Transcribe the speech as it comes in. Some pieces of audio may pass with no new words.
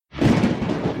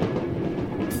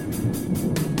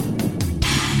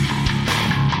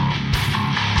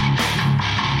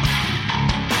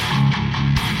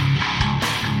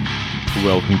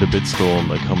Welcome to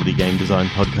Bitstorm, a comedy game design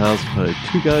podcast for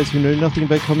two guys who know nothing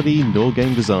about comedy nor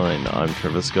game design. I'm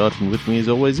Trevor Scott, and with me as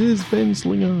always is Ben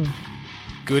Slinger.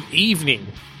 Good evening,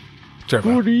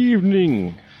 Trevor. Good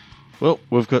evening. Well,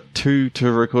 we've got two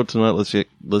to record tonight. Let's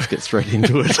get straight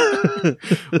into it.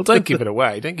 Well, don't give it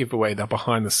away. Don't give away the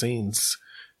behind-the-scenes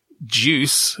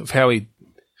juice of how we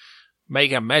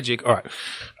make our magic. All right.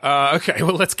 Okay,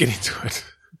 well, let's get into it.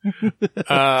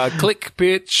 Click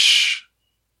pitch.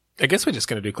 I guess we're just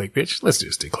going to do Click Pitch. Let's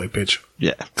just do Click Pitch.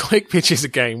 Yeah. Click Pitch is a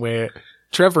game where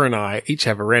Trevor and I each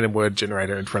have a random word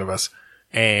generator in front of us.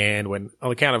 And when on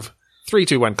the count of 3,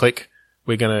 2, 1, click,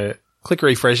 we're going to click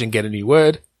refresh and get a new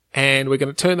word. And we're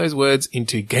going to turn those words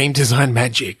into game design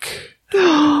magic.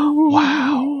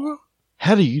 Wow.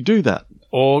 How do you do that?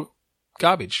 Or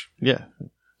garbage. Yeah.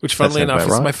 Which, funnily enough, is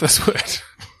right. my first word.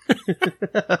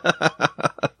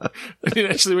 I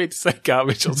didn't actually mean to say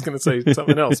garbage. I was going to say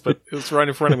something else, but it was right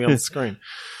in front of me on the screen.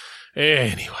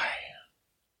 Anyway.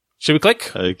 Should we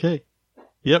click? Okay.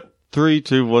 Yep. 3,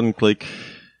 2, 1, click.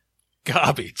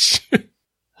 Garbage.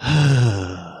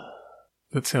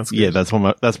 That sounds good. Yeah,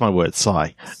 that's my word.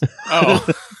 Sigh. Oh.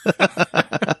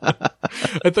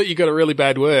 I thought you got a really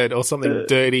bad word or something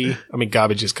dirty. I mean,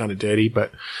 garbage is kind of dirty,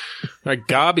 but a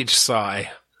garbage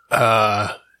sigh.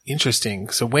 Interesting.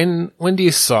 So when do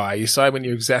you sigh? You sigh when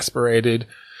you're exasperated,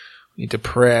 you're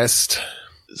depressed.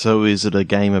 So is it a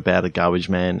game about a garbage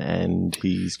man and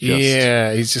he's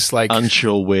just like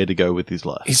unsure where to go with his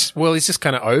life? He's just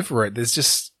kind of over it. There's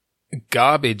just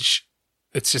garbage.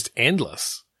 It's just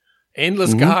endless.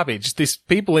 Endless garbage. These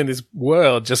people in this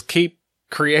world just keep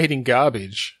creating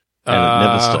garbage. And it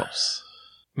never stops.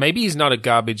 Maybe he's not a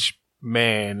garbage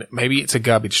man. Maybe it's a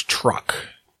garbage truck.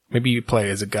 Maybe you play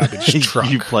as a garbage truck.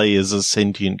 You play as a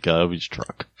sentient garbage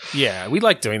truck. Yeah, we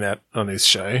like doing that on this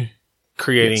show.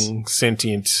 Creating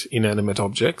sentient, inanimate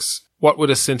objects. What would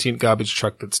a sentient garbage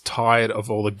truck that's tired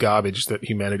of all the garbage that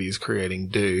humanity is creating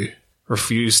do?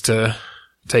 Refuse to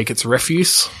take its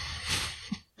refuse?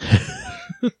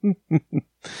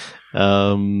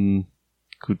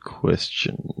 Good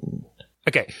question.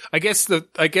 Okay, I guess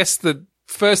the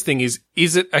first thing is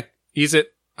it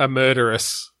a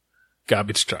murderous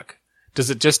garbage truck? Does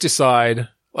it just decide,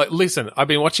 like, listen, I've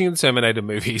been watching the Terminator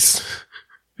movies.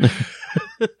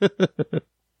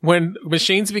 When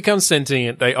machines become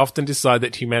sentient, they often decide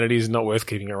that humanity is not worth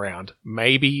keeping around.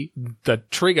 Maybe the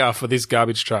trigger for this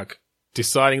garbage truck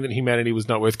deciding that humanity was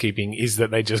not worth keeping is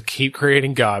that they just keep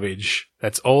creating garbage.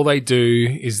 That's all they do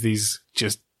is these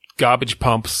just garbage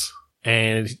pumps,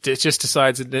 and it just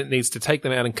decides that it needs to take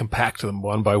them out and compact them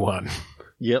one by one.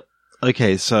 Yep.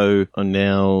 Okay, so I'm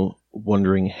now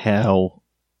wondering how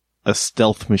a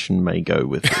stealth mission may go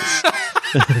with this.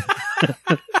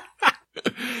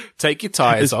 Take your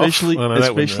tires off.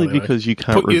 Especially because you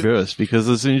can't reverse, because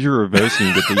as soon as you're reversing,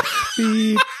 you get the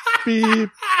beep, beep,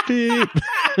 beep.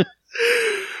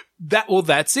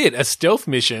 That's it. A stealth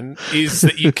mission is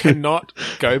that you cannot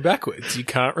go backwards. You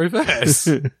can't reverse.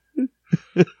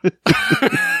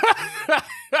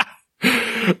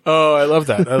 Oh, I love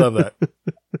that.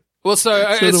 Well,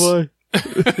 so do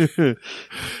I.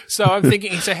 So I'm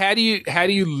thinking, so how do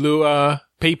you lure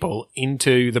people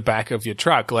into the back of your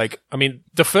truck? Like, I mean,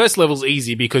 the first level's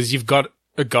easy because you've got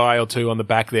a guy or two on the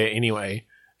back there anyway.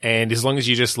 And as long as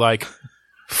you just like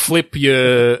flip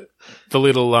the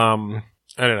little, I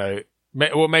don't know,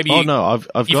 or maybe I've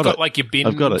you've got like your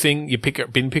bin thing, your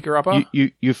bin picker upper.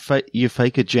 You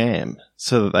fake a jam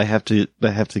so that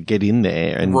they have to get in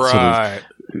there and sort of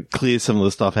clear some of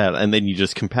the stuff out, and then you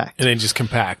just compact.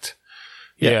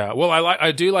 Yeah. Well,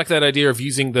 I do like that idea of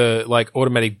using the like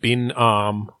automatic bin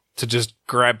arm to just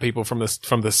grab people from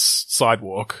the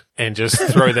sidewalk and just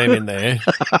throw them in there.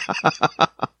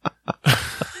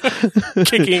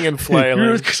 Kicking and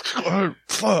flailing. I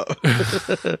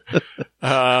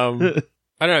don't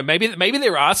know. Maybe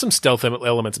there are some stealth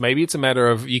elements. Maybe it's a matter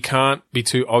of you can't be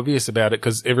too obvious about it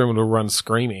because everyone will run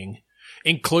screaming,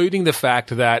 including the fact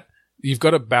that you've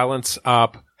got to balance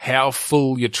up how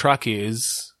full your truck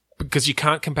is because you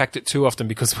can't compact it too often,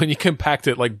 because when you compact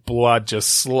it, like, blood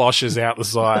just sloshes out the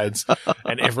sides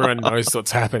and everyone knows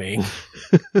what's happening.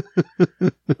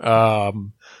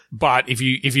 But if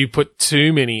you put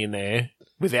too many in there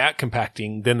without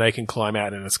compacting, then they can climb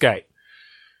out and escape.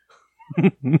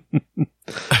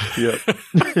 Yep.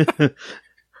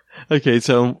 Okay,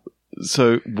 so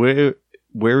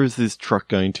where is this truck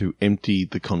going to empty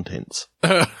the contents?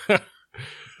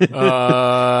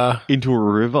 Into a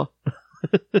river?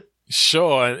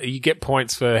 Sure, you get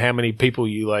points for how many people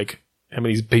you like, how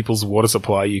many people's water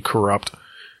supply you corrupt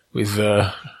with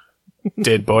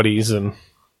dead bodies and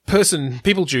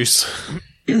people juice.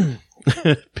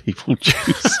 People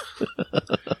juice.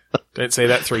 Don't say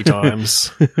that 3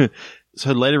 times.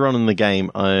 So later on in the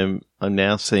game, I'm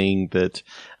now seeing that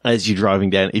as you're driving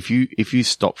down, if you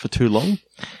stop for too long,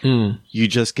 you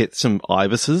just get some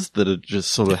ibises that are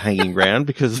just sort of hanging around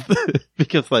because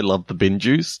they love the bin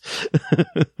juice.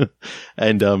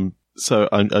 And so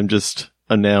I'm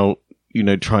now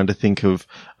trying to think of,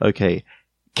 okay,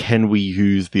 can we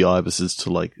use the ibises to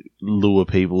like lure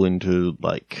people into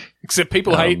like? Except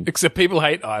people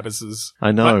hate ibises.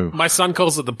 I know. My son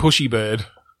calls it the pushy bird.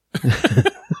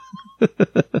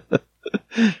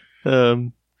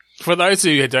 For those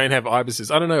who don't have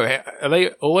ibises, I don't know, are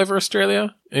they all over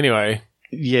Australia? Anyway.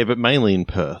 Yeah, but mainly in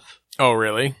Perth. Oh,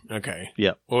 really? Okay.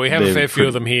 Yeah. Well, we have a fair few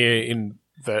of them here in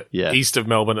the east of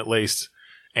Melbourne, at least.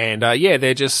 And,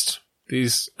 they're just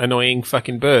these annoying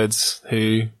fucking birds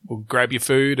who will grab your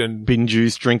food and... Bin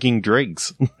juice drinking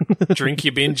dregs. Drink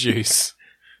your bin juice.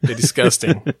 They're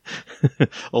disgusting.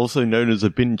 Also known as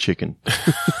a bin chicken.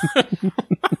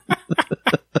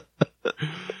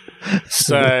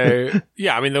 So,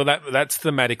 yeah, I mean, that's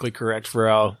thematically correct for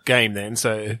our game then.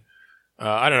 So,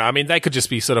 I don't know. I mean, they could just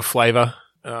be sort of flavor.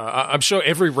 I'm sure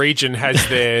every region has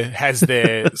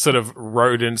their sort of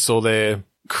rodents or their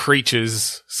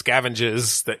creatures,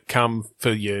 scavengers that come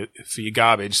for your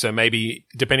garbage. So maybe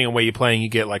depending on where you're playing, you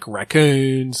get like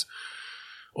raccoons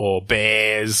or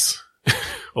bears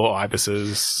or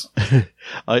ibises.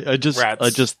 I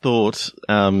just thought,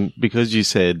 because you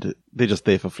said they're just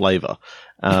there for flavor.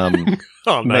 Oh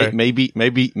no. Maybe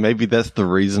that's the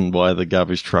reason why the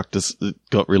garbage truck just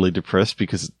got really depressed,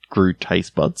 because it grew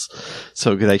taste buds,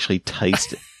 so it could actually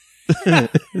taste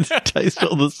taste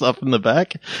all the stuff in the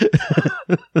back.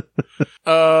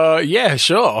 Yeah,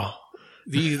 sure.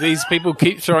 These people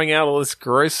keep throwing out all this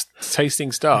gross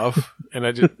tasting stuff, and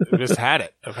I just had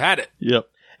it. I've had it. Yep.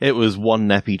 It was one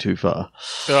nappy too far.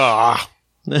 Ah.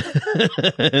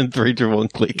 And 3 to 1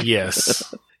 click.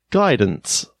 Yes.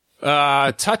 Guidance.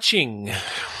 Touching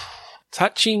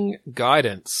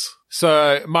guidance.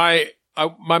 So my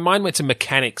mind went to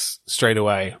mechanics straight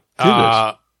away.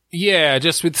 Yeah,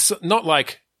 just with not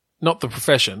the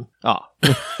profession. Ah.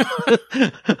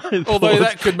 Although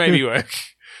that could maybe work.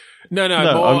 No,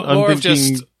 I'm more of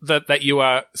thinking... just that you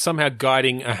are somehow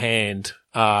guiding a hand,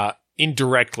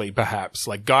 indirectly, perhaps.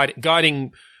 Like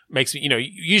guiding makes me,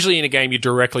 usually in a game you're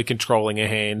directly controlling a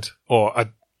hand or a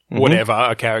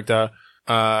character.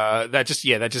 That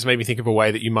just made me think of a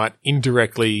way that you might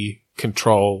indirectly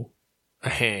control a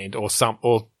hand or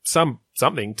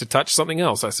something to touch something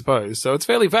else, I suppose. So it's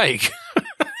fairly vague.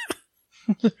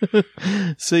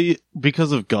 See,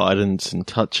 because of guidance and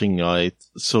touching, I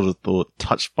sort of thought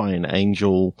touched by an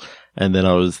angel, and then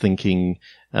I was thinking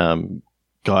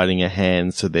guiding a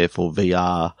hand, so therefore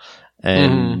VR,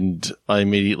 and I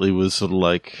immediately was sort of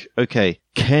like, okay,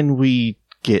 can we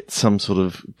get some sort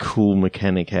of cool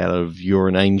mechanic out of you're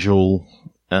an angel,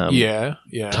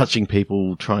 touching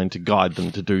people, trying to guide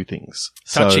them to do things.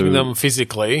 Touching them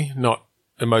physically, not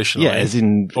emotionally. Yeah, as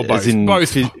in both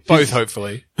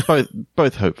hopefully.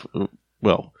 Both hopefully.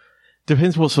 Well,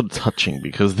 depends what sort of touching,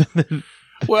 because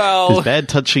well, there's bad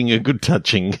touching and good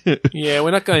touching. Yeah,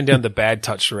 we're not going down the bad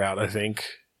touch route, I think.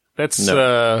 Let's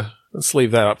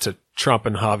leave that up to Trump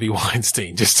and Harvey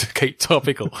Weinstein, just to keep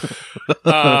topical.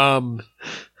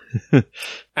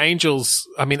 Angels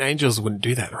wouldn't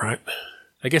do that, right?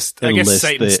 I guess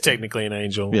Satan's technically an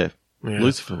angel. Yeah.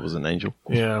 Lucifer was an angel.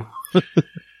 Yeah.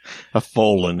 A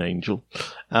fallen angel.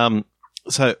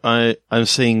 So I'm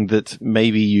seeing that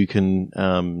maybe you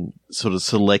can sort of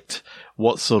select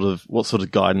what sort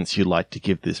of guidance you like to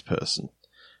give this person.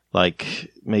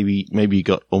 Like maybe you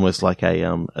got almost like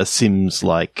a Sims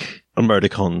like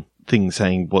emoticon thing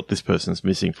saying what this person's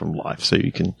missing from life, so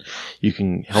you can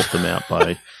help them out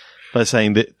by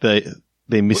saying that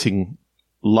they're missing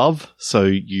love, so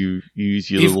you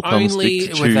use your little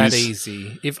thumbstick to choose.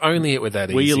 If only it were that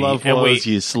easy. Where your love was,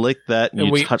 you select that and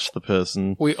you touch the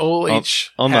person. We all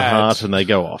each on the heart, and they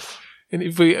go off. And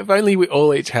if only we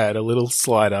all each had a little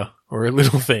slider or a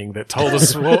little thing that told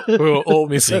us what we were all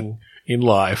missing in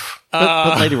life.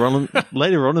 But later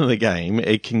on in the game,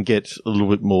 it can get a little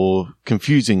bit more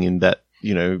confusing in that,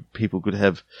 people could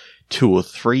have 2 or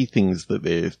 3 things that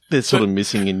they're sort of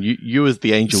missing, and you as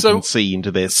the angel can see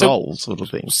into their soul, sort of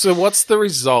thing. So what's the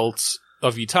result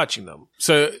of you touching them?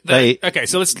 So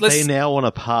let's they're now on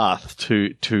a path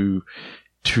to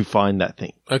find that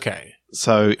thing. Okay.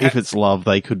 So if it's love,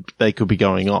 they could be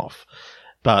going off.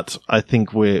 But I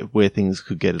think where things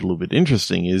could get a little bit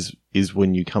interesting is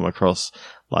when you come across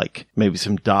like maybe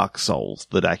some Dark Souls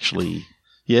that actually.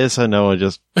 Yes, I know I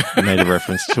just made a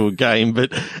reference to a game,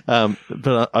 but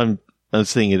I'm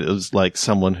seeing it as like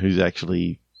someone who's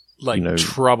actually like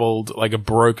troubled, like a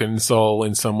broken soul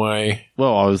in some way.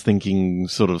 Well, I was thinking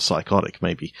sort of psychotic,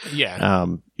 maybe. Yeah.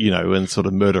 And sort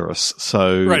of murderous.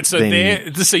 So right. So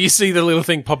so you see the little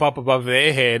thing pop up above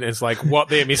their head, and it's like what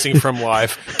they're missing from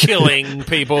life: killing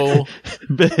people,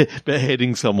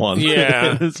 beheading someone.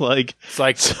 Yeah. it's like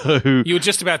so you were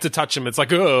just about to touch them. It's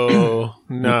like, oh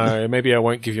no, maybe I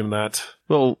won't give him that.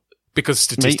 Well, because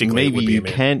statistically, maybe it would be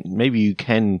you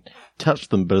can touch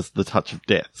them, but it's the touch of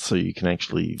death, so you can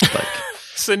actually like.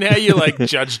 So now you're like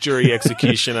judge, jury,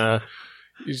 executioner.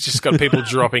 You've just got people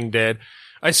dropping dead.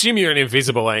 I assume you're an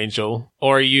invisible angel,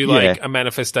 or are you like a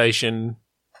manifestation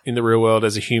in the real world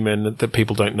as a human that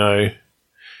people don't know?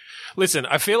 Listen,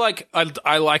 I feel like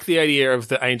I like the idea of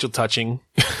the angel touching,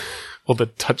 or the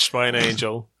touched by an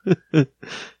angel.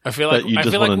 I feel like but you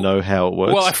just want to know how it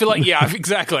works. Well, I feel like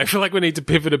exactly. I feel like we need to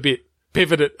pivot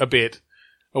it a bit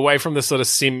away from the sort of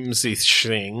Sims-ish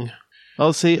thing.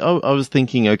 Oh, see, I was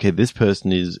thinking, okay, this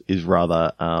person is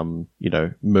rather,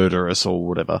 murderous or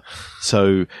whatever.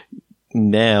 So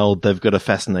now they've got a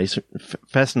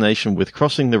fascination with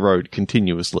crossing the road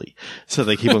continuously. So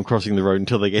they keep on crossing the road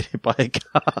until they get hit by a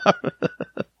car.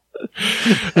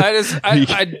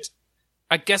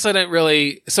 I guess I don't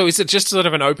really. So is it just sort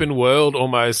of an open world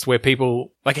almost where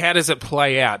people like? How does it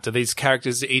play out? Do these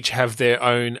characters each have their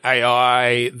own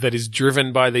AI that is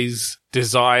driven by these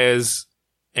desires?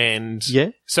 And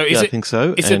so I think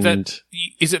so. Is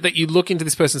it that you look into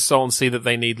this person's soul and see that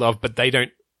they need love, but they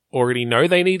don't already know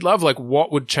they need love? Like,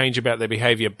 what would change about their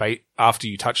behavior after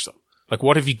you touch them? Like,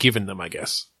 what have you given them? I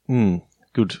guess.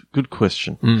 Good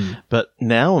question. But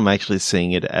now I'm actually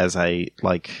seeing it as a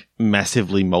like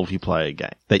massively multiplayer game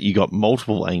that you got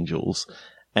multiple angels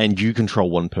and you control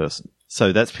one person.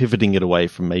 So that's pivoting it away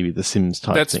from maybe the Sims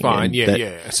type that's thing. That's fine.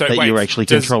 Yeah. So that you're actually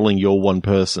controlling your one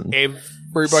person.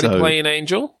 Everybody play an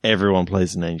angel? Everyone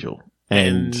plays an angel.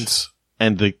 And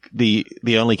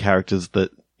the only characters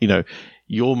that,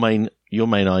 your main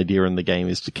idea in the game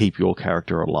is to keep your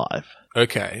character alive.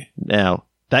 Okay. Now,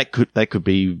 that could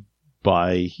be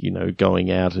by,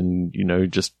 going out and,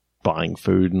 just buying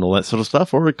food and all that sort of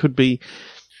stuff, or it could be,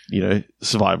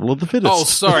 survival of the fittest. Oh,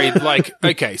 sorry. Like,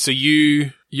 okay, so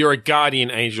you're a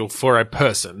guardian angel for a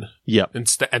person. Yep.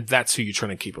 And that's who you're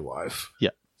trying to keep alive.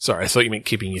 Yep. Sorry, I thought you meant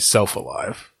keeping yourself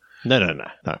alive. No.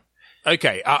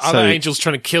 Okay, are other angels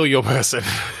trying to kill your person?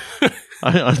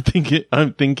 I'm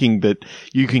thinking that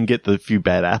you can get the few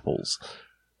bad apples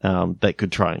that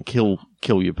could try and kill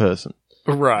your person.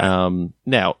 Right.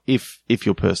 Now, if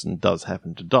your person does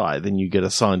happen to die, then you get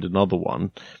assigned another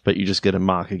one, but you just get a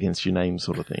mark against your name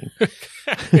sort of thing.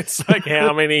 It's like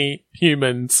how many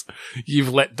humans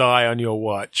you've let die on your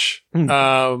watch. And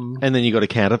then you got a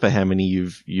counter for how many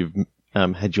you've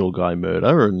had your guy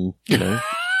murder and,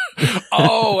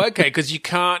 Oh, okay, because you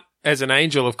can't, as an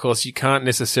angel, of course, you can't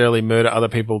necessarily murder other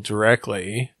people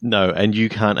directly. No, and you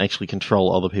can't actually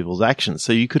control other people's actions.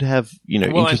 So you could have,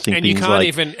 interesting things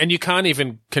you can't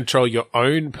even control your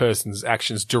own person's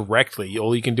actions directly.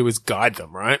 All you can do is guide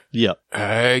them, right? Yep.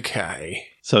 Okay.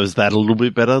 So is that a little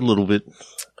bit better? A little bit?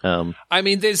 I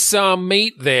mean, there's some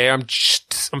meat there. I'm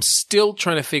still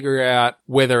trying to figure out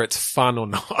whether it's fun or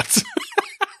not.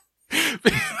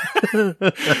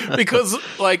 Because,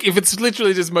 like, if it's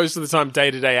literally just most of the time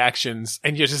day-to-day actions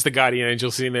and you're just the guardian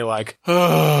angel sitting there like,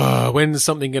 oh, when's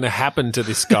something going to happen to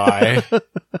this guy?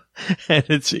 And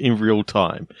it's in real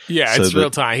time. Yeah, it's real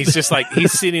time. He's just like,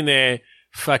 he's sitting there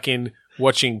fucking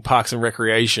watching Parks and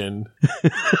Recreation.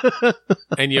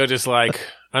 And you're just like,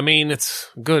 I mean, it's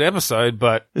a good episode,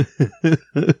 but...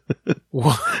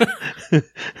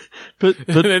 But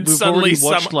we've already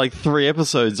watched like 3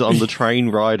 episodes on the train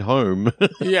ride home.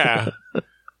 Yeah.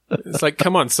 It's like,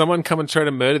 come on, someone come and try to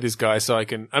murder this guy so I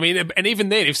can... I mean, and even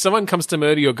then, if someone comes to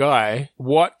murder your guy,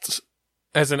 what,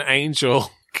 as an angel,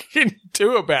 can you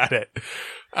do about it?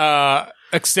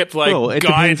 Except, like,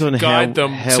 guide them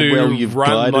to well you've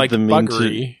run like them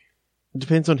buggery. It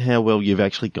depends on how well you've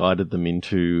actually guided them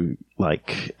into,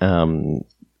 like...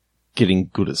 getting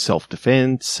good at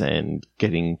self-defense and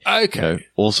getting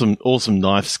awesome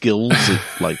knife skills,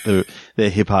 like they're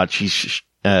Hippachi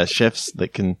chefs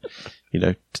that can,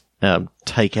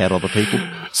 take out other people.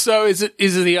 So is it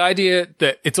the idea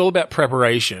that it's all about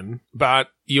preparation, but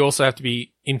you also have to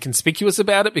be inconspicuous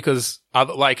about it because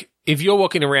if you're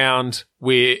walking around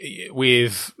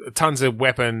with tons of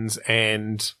weapons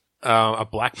and a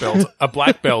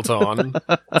black belt on,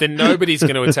 then nobody's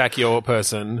going to attack your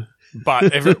person.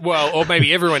 But or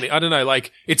maybe everyone. I don't know.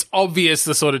 Like, it's obvious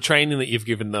the sort of training that you've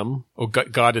given them or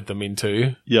guided them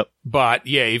into. Yep. But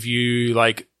yeah, if you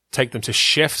like take them to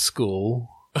chef school,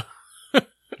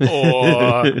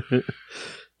 or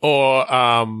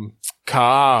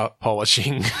car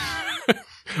polishing,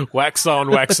 wax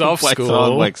on, wax off Wax school,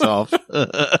 on, wax off.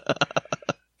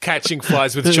 catching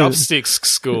flies with chopsticks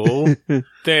school, then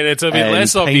it's a bit And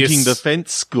less obvious. painting the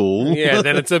fence school. Yeah,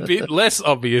 then it's a bit less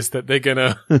obvious that they're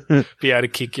gonna be able to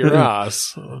kick your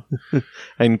ass.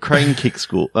 And crane kick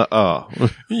school.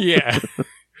 Yeah.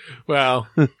 Well.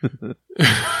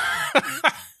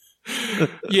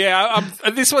 Yeah,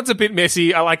 this one's a bit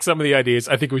messy. I like some of the ideas.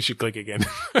 I think we should click again.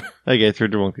 Okay, 3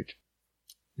 to 1 click.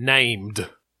 Named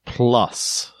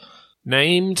Plus.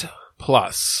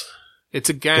 It's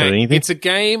a Got game. anything? It's a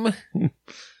game.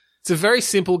 It's a very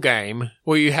simple game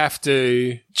where you have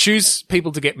to choose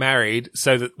people to get married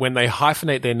so that when they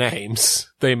hyphenate their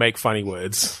names, they make funny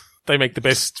words. They make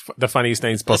the funniest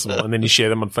names possible, and then you share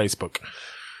them on Facebook.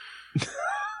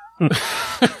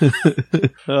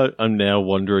 I'm now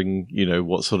wondering,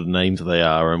 what sort of names they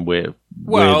are and where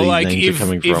Well, these like names are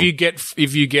coming from. if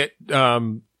you get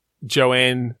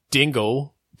Joanne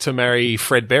Dingle to marry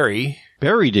Fred Berry,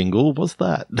 Berry Dingle, what's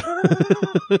that?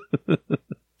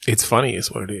 it's funny,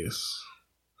 is what it is.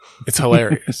 It's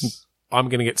hilarious. I'm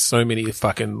gonna get so many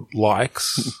fucking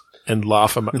likes and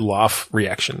laugh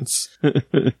reactions.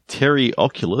 Terry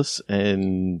Oculus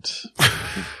and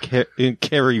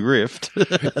Kerry Rift.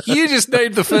 You just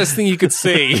named the first thing you could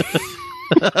see.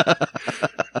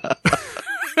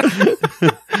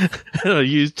 And I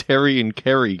used Terry and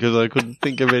Kerry because I couldn't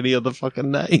think of any other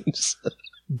fucking names.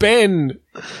 Ben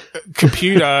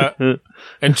Computer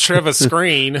and Trevor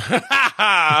Screen.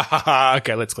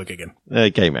 Okay, let's click again.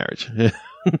 Gay marriage.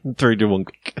 3 to 1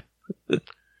 click.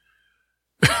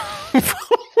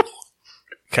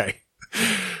 Okay.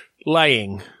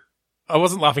 Laying. I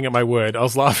wasn't laughing at my word. I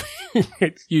was laughing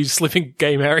at you slipping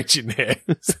gay marriage in there.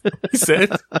 He said.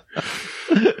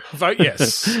 Vote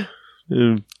yes.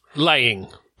 Laying.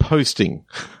 Posting.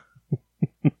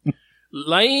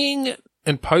 Laying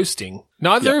and posting.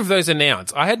 Neither of those are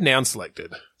nouns. I had noun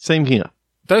selected. Same here.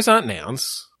 Those aren't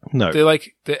nouns. No.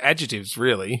 They're adjectives,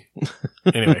 really.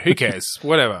 Anyway, who cares?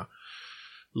 Whatever.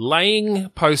 Laying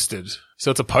posted.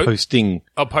 So it's a Posting.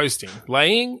 Oh, posting.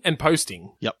 Laying and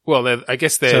posting. Yep. Well, I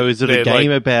guess they're. So is it a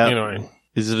game about? Anyway.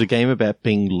 Is it a game about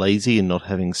being lazy and not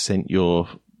having sent your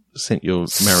marriage Sent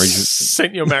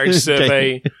your marriage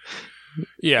survey.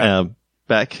 Yeah.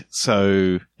 back?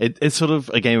 So it's sort of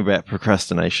a game about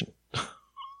procrastination.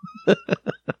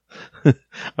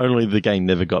 Only the game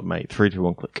never got made. 3 to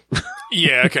 1 click.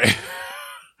 Yeah. Okay.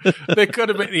 There could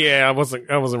have been. Yeah, I wasn't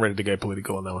ready to go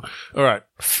political on that one. All right.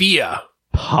 Fear.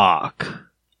 Park.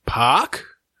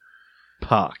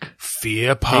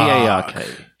 Fear park. P-A-R-K.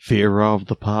 Fear of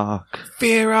the park.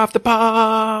 Fear of the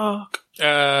park.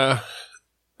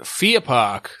 Fear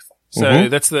park. So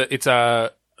that's it's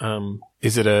a,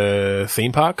 is it a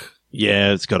theme park?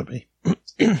 Yeah, it's got to be.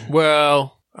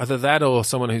 Well, either that or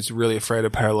someone who's really afraid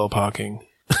of parallel parking.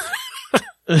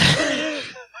 All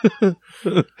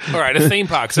right, a theme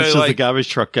park. So It's just a garbage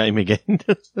truck game again.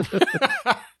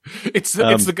 It's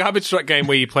the garbage truck game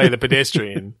where you play the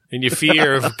pedestrian and you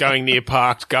fear of going near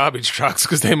parked garbage trucks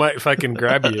because they might fucking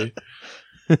grab you.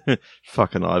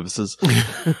 Fucking Ivises.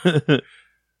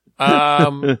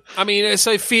 I mean,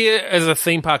 so fear as a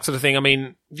theme park sort of thing. I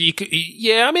mean,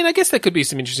 I guess there could be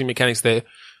some interesting mechanics there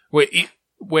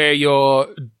where you're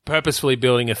purposefully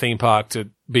building a theme park to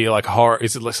be like horror.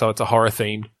 So it's a horror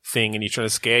themed thing and you're trying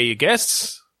to scare your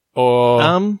guests? Or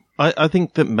I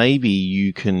think that maybe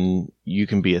you can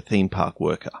be a theme park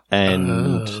worker.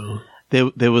 And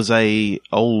there was a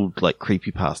old like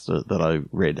creepypasta that I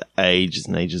read ages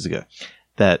and ages ago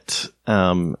that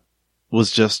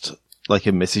was just like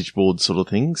a message board sort of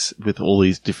things with all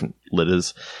these different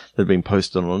letters that have been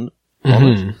posted on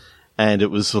it. And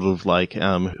it was sort of like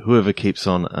whoever keeps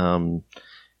on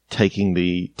taking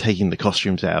the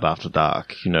costumes out after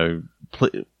dark,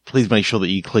 please make sure that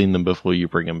you clean them before you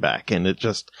bring them back. And it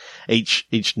just,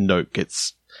 each note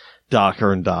gets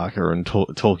darker and darker and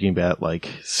talking about like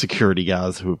security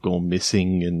guards who have gone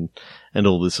missing and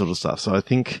all this sort of stuff. So I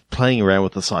think playing around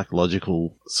with the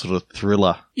psychological sort of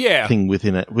thriller thing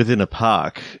within a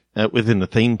park, within a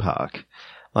theme park,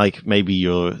 like maybe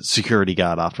your security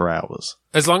guard after hours.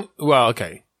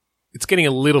 Okay. It's getting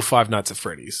a little Five Nights at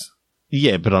Freddy's.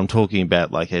 Yeah, but I'm talking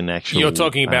about like an actual... You're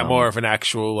talking about more of an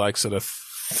actual like sort of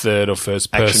third or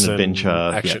first person action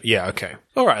adventure. Yeah, okay.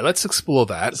 All right, let's explore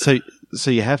that. So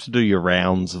you have to do your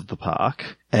rounds of the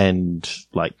park, and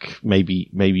like maybe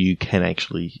you can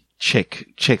actually check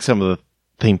some of the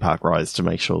theme park rides to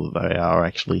make sure that they are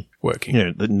actually working.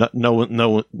 You know,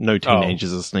 no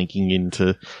teenagers are sneaking in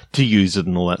to use it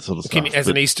and all that sort of stuff. As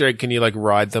an Easter egg, can you like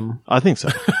ride them? I think so.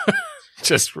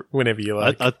 Just whenever you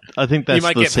like. I think that's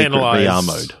the secret VR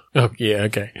mode. Oh, yeah,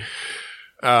 okay.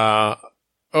 All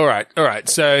right.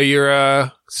 So you're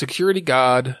a security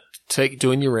guard,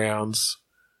 doing your rounds.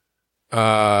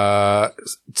 So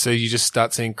you just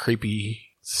start seeing creepy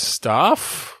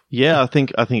stuff? Yeah, I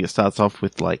think it starts off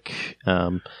with like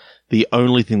the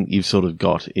only thing that you've sort of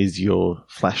got is your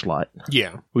flashlight.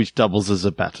 Yeah. Which doubles as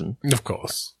a baton. Of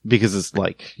course. Because it's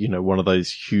like, you know, one of those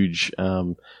huge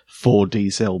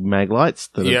 4D cell mag lights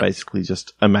that are basically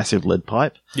just a massive lead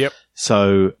pipe. Yep.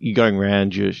 So you're going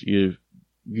around, you're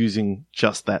using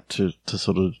just that to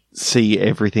sort of see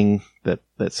everything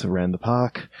that's around the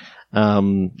park.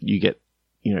 You get,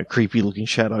 you know, creepy looking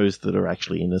shadows that are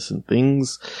actually innocent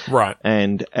things. Right.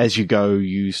 And as you go,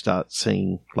 you start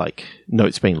seeing like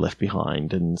notes being left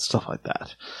behind and stuff like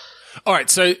that. All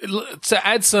right. So to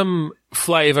add some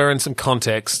flavor and some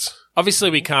context,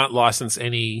 obviously we can't license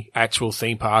any actual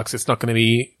theme parks. It's not going to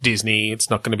be Disney.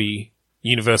 It's not going to be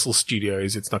Universal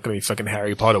Studios. It's not going to be fucking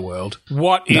Harry Potter World.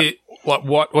 What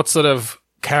sort of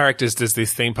characters does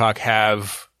this theme park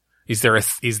have? Is there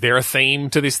a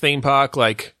theme to this theme park?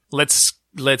 Like, let's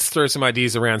throw some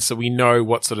ideas around so we know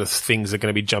what sort of things are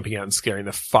going to be jumping out and scaring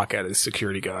the fuck out of this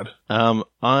security guard.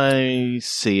 I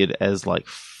see it as like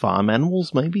farm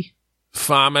animals, maybe.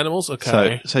 Farm animals?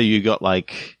 Okay. So you got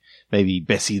like maybe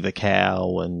Bessie the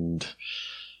cow and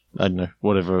I don't know,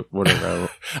 whatever.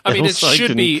 I mean,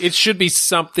 it should be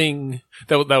something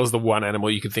that was the one animal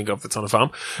you could think of that's on a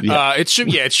farm. Yeah. It should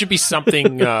be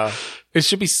something, it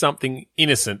should be something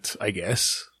innocent, I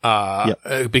guess.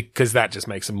 Because that just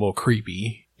makes them more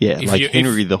creepy. Yeah, like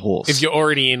Henry the horse. If you're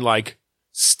already in like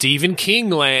Stephen King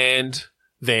land,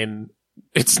 then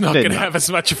it's not going to have as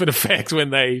much of an effect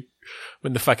when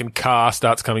the fucking car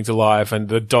starts coming to life and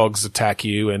the dogs attack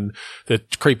you and the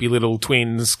creepy little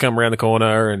twins come around the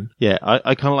corner and yeah,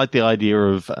 I kind of like the idea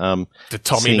of the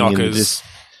Tommy knockers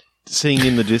seeing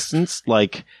in the distance,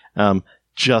 like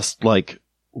just like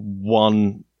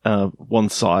one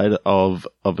side of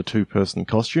a 2-person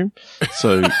costume.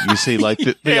 So you see like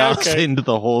the arse end of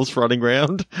the horse running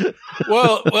around.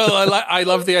 Well, I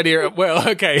love the idea of, well,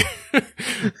 okay.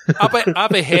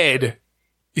 up ahead.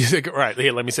 Right,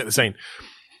 here, let me set the scene.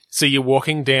 So you're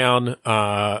walking down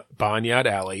Barnyard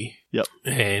Alley. Yep.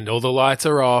 And all the lights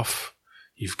are off.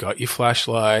 You've got your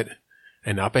flashlight.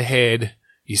 And up ahead,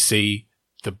 you see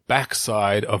the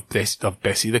backside of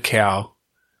Bessie the cow.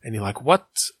 And you're like,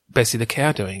 what's Bessie the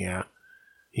cow doing out?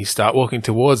 You start walking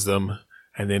towards them,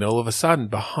 and then all of a sudden,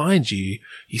 behind you,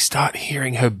 you start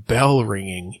hearing her bell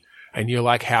ringing. And you're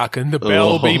like, how can the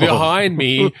bell be behind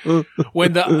me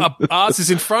when the arse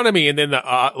is in front of me? And then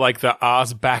the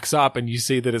arse backs up, and you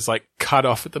see that it's like cut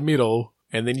off at the middle.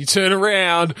 And then you turn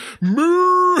around,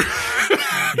 moo!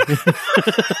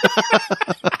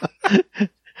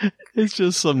 It's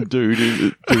just some dude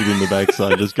in the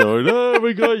backside just going, "Oh,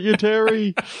 we got you,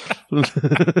 Terry."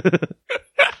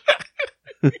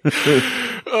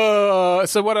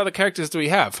 So what other characters do we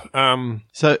have?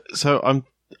 So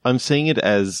I'm seeing it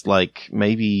as like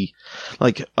maybe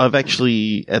like I've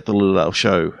actually at the Little Owl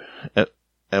show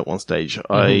at one stage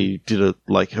I did a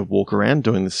walk around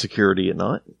doing the security at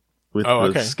night with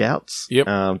the scouts.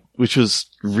 Yep. Which was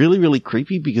really, really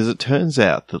creepy because it turns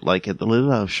out that like at the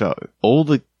Little Owl show, all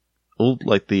the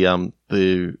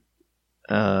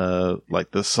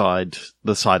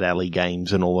side alley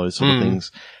games and all those sort of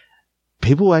things,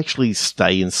 people actually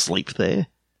stay and sleep there.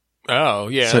 Oh,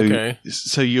 yeah,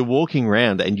 So you're walking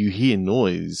around and you hear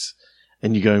noise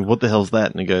and you're going, what the hell's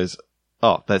that? And it goes,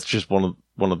 oh, that's just one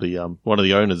of the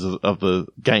owners of the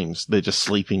games. They're just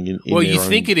sleeping in well, you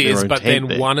think it is, but then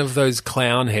there. One of those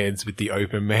clown heads with the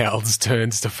open mouths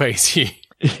turns to face you.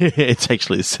 It's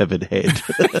actually a severed head.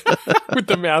 With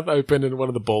the mouth open and one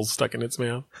of the balls stuck in its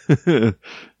mouth.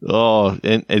 Oh,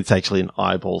 and it's actually an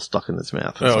eyeball stuck in its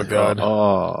mouth. It's God.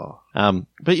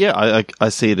 But yeah, I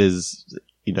see it as,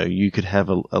 you know, you could have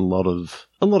a lot of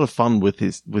fun with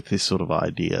this sort of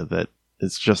idea that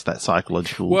it's just that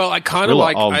psychological. Well, I kind of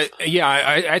like,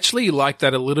 I actually like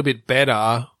that a little bit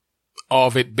better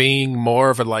of it being more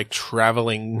of a like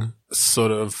traveling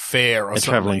sort of fair or something.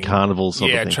 Traveling carnival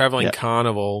sort of thing. Yeah, traveling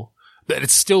carnival. But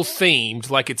it's still themed,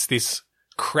 like it's this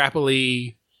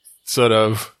crappily sort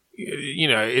of, you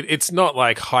know, it's not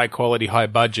like high quality, high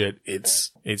budget.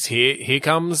 It's here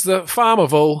comes the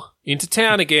Farmerville into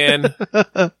town again.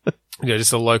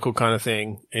 just a local kind of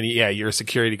thing. And yeah, you're a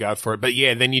security guard for it. But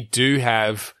yeah, then you do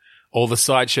have all the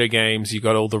sideshow games. You've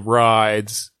got all the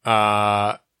rides,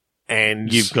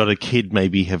 and you've got a kid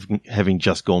maybe having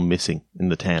just gone missing in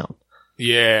the town.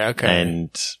 Yeah, okay. And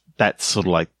that's sort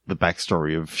of like the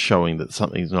backstory of showing that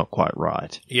something's not quite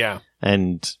right. Yeah.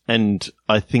 And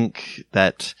I think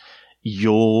that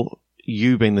you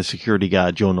being the security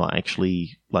guard, you're not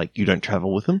actually, like, you don't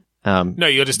travel with them. No,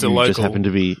 you're just a local. You just happen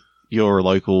to be, you're a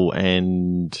local,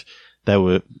 and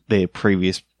their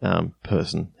previous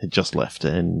person had just left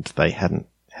and they hadn't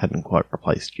quite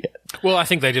replaced yet. Well, I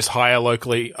think they just hire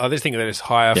locally. I just think they just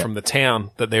hire from the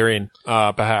town that they're in,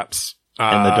 perhaps.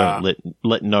 And they don't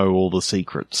let know all the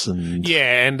secrets. And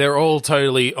yeah, and they're all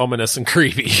totally ominous and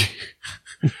creepy.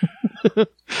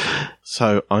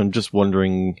 So I'm just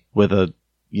wondering whether,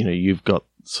 you've got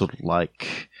sort of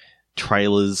like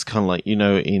trailers, kind of like,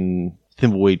 in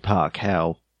Thimbleweed Park,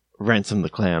 how Ransom the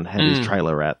Clown had his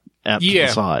trailer out to the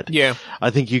side. Yeah. I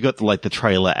think you got the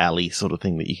trailer alley sort of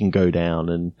thing that you can go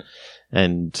down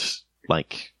and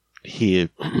like hear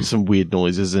some weird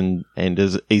noises and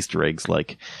as Easter eggs,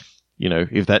 like,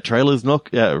 if that trailer's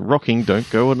rocking, don't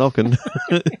go a knocking,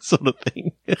 sort of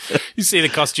thing. You see the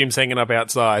costumes hanging up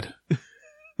outside.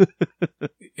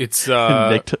 It's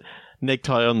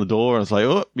necktie on the door. I was like,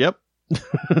 oh, yep.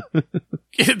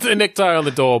 It's a necktie on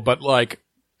the door, but like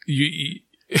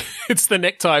it's the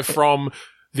necktie from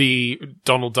the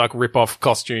Donald Duck rip-off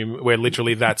costume where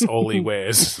literally that's all he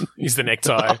wears is the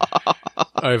necktie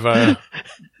over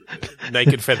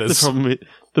naked feathers.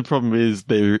 The problem is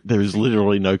there is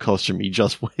literally no costume. He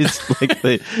just wears like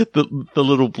the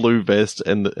little blue vest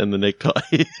and the necktie.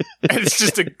 And it's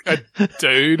just a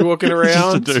dude walking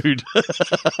around. Just a dude.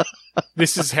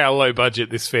 This is how low budget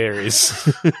this fair is.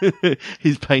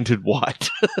 He's painted white.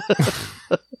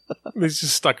 He's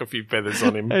just stuck a few feathers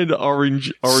on him. And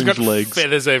orange legs.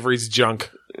 Feathers over his junk.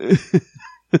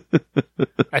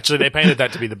 Actually, they painted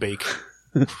that to be the beak.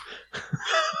 That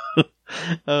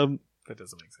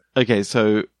doesn't make sense. Okay,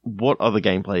 so what other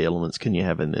gameplay elements can you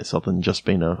have in this other than just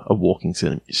being a walking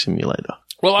simulator?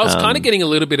 Well, I was kind of getting a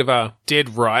little bit of a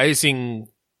Dead Rising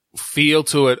feel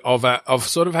to it of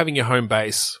sort of having your home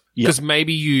base. Because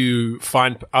maybe you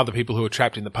find other people who are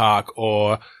trapped in the park,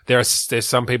 or there's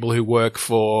some people who work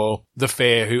for the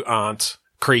fair who aren't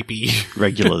creepy.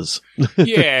 Regulars.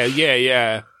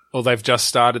 Yeah. Or they've just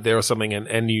started there or something,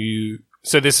 and you...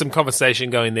 So there's some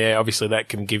conversation going there. Obviously, that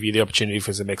can give you the opportunity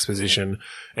for some exposition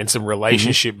and some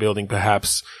relationship building,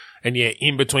 perhaps. And yeah,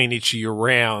 in between each of your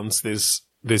rounds, there's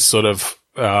sort of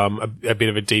a bit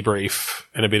of a debrief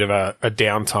and a bit of a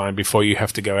downtime before you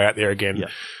have to go out there again. Yeah.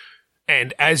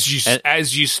 And as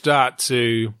you start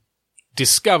to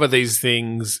discover these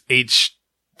things, each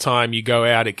time you go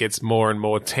out, it gets more and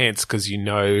more tense because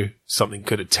something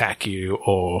could attack you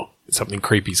or something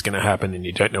creepy is going to happen, and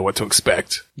you don't know what to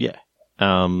expect. Yeah.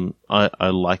 I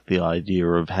like the idea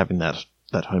of having that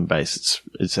home base.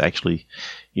 It's actually,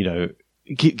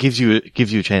 gives you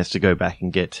a chance to go back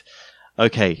and get,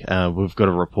 okay, we've got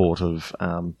a report of,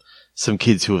 some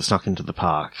kids who have snuck into the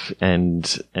park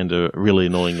and are really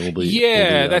annoying all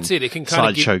the that's it. It can kind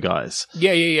of sideshow guys.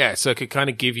 Yeah. So it could kind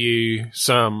of give you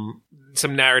some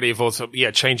narrative, also,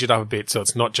 change it up a bit. So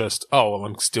it's not just,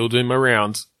 I'm still doing my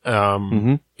rounds.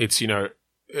 It's,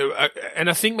 and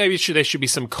I think maybe there should be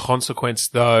some consequence,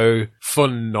 though, for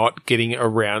not getting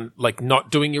around, like not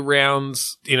doing your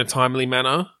rounds in a timely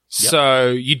manner. Yep. So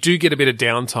you do get a bit of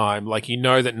downtime. Like,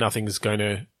 that nothing's going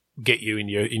to get you in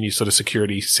your sort of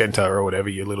security center or whatever,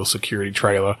 your little security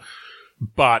trailer.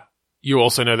 But you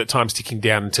also know that time's ticking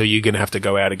down until you're going to have to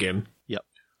go out again. Yep.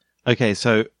 Okay,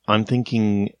 so I'm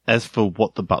thinking, as for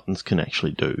what the buttons can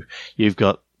actually do, you've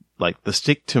got, like, the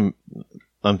stick to...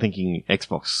 I'm thinking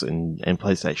Xbox and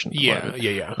PlayStation. Yeah.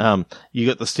 You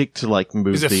got the stick to like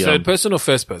move the... Is it third person or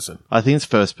first person? I think it's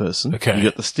first person. Okay. You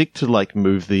got the stick to like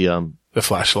move the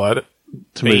flashlight.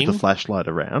 To beam? Move the flashlight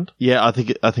around. Yeah, I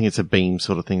think it's a beam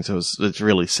sort of thing, so it's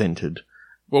really centered.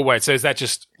 Well, wait, so is that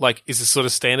just like, is this sort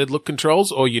of standard look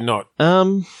controls, or you're not?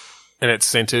 And it's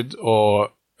centered,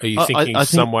 or are you thinking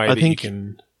some way that you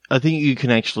can... I think you can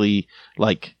actually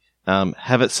like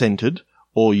have it centered,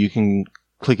 or you can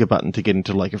click a button to get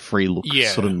into like a free look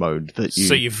sort of mode that you...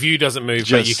 So your view doesn't move,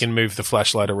 but you can move the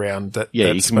flashlight around that you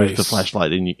space. Can move the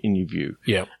flashlight in your view.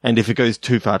 Yeah. And if it goes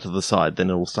too far to the side,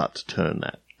 then it will start to turn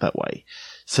that way.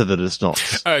 So that it's not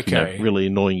really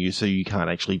annoying you, so you can't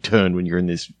actually turn when you're in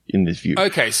this view.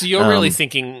 Okay, so you're really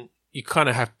thinking you kind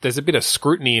of have... There's a bit of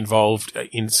scrutiny involved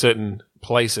in certain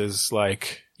places,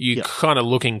 like you kind of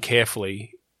looking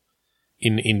carefully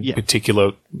in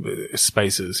particular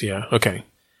spaces. Yeah, okay.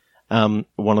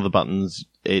 One of the buttons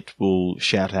it will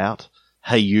shout out,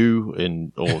 "Hey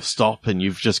you," or "Stop," and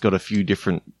you've just got a few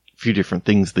different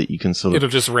things that you can sort of It'll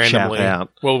just randomly shout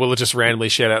out. Well, will it just randomly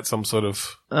shout out some sort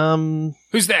of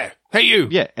who's there? Hey you.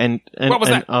 Yeah, and What was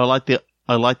that? I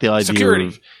like the idea Security.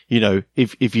 of,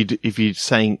 if you're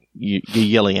saying you're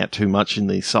yelling out too much in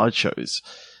these sideshows,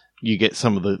 you get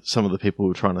some of the people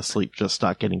who are trying to sleep just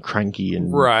start getting cranky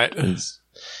and Right. and,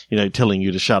 telling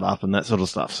you to shut up and that sort of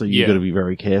stuff. So you've Yeah. got to be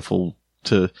very careful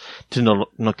to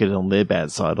not get on their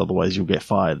bad side, otherwise you'll get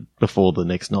fired before the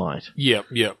next night. Yep.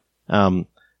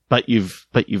 But you've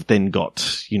then got,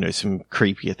 some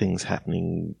creepier things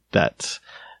happening that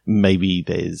maybe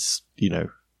there's,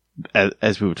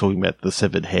 as we were talking about the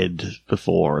severed head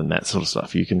before and that sort of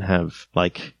stuff, you can have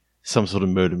like some sort of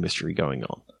murder mystery going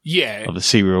on Yeah. of a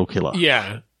serial killer.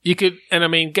 Yeah. You could, and I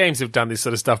mean, games have done this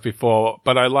sort of stuff before,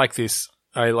 but I like this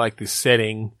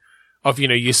setting of,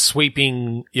 you're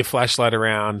sweeping your flashlight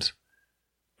around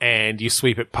and you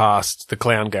sweep it past the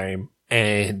clown game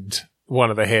and one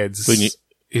of the heads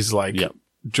is like Yep.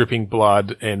 dripping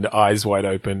blood and eyes wide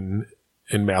open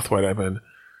and mouth wide open.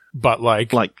 But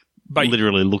but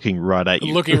literally looking right at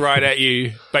you. looking right at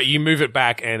you, but you move it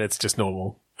back and it's just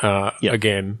normal. Yep.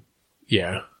 Again.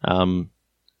 Yeah.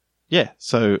 Yeah,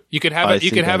 so You could have I it. You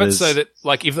see could have that it as- so that,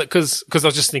 like, if because I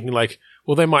was just thinking, like,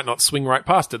 well, they might not swing right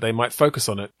past it. They might focus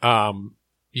on it.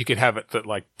 You could have it that,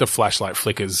 like, the flashlight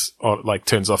flickers or like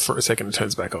turns off for a second and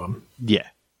turns back on. Yeah,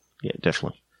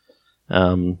 definitely.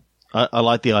 I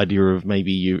like the idea of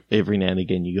maybe you every now and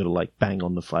again you got to like bang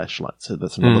on the flashlight. So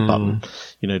that's another button.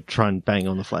 Try and bang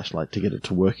on the flashlight to get it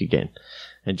to work again.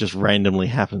 And just randomly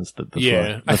happens that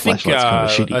the I think flashlight's kind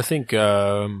of shitty. I think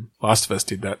Last of Us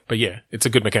did that, but yeah, it's a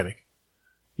good mechanic.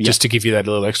 Yeah. Just to give you that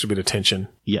little extra bit of tension.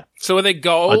 Yeah. So are there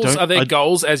goals? I don't- Are there I-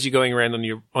 goals as you're going around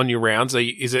on your rounds?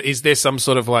 Is there some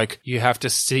sort of like you have to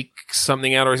seek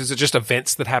something out, or is it just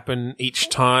events that happen each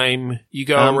time you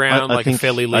go around, I like think- a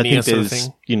fairly linear I think sort of there's,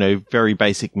 thing? very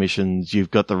basic missions. You've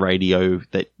got the radio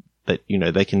that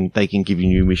they can give you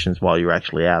new missions while you're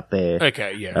actually out there.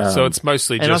 Okay, yeah. So it's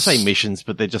mostly And just I say missions,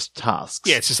 but they're just tasks.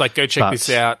 yeah. It's just like go check But- this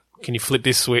out. Can you flip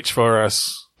this switch for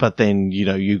us? But then,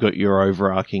 you got your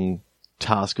overarching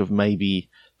task of maybe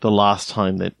the last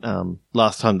time that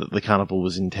the carnival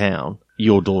was in town,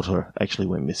 your daughter actually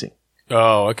went missing.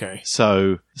 Oh, okay.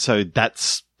 So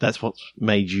that's what's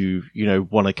made you,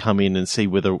 want to come in and see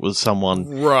whether it was someone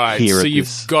Right. here So at you've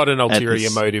this- got an at ulterior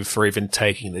this- motive for even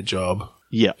taking the job.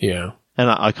 Yeah. Yeah. And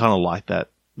I kind of like that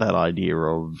idea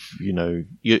of,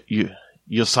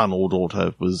 your son or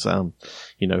daughter was, a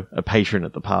patron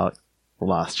at the park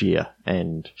last year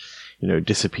and,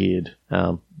 disappeared,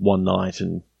 one night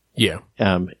and, Yeah.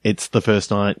 it's the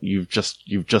first night you've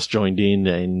just joined in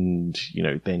and,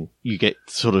 then you get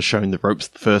sort of shown the ropes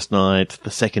the first night,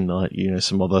 the second night,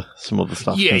 some other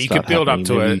stuff. Yeah, can you start could build up happening,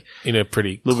 to maybe it in a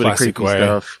pretty a little bit of classic creepy way.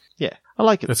 stuff. Yeah. I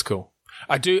like it. That's cool.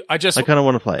 I kind of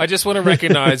want to play it. I just want to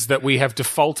recognize that we have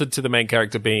defaulted to the main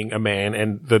character being a man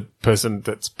and the person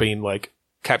that's been like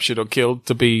captured or killed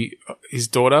to be his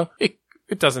daughter. It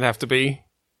doesn't have to be.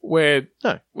 I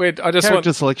just Character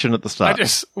want selection at the start. I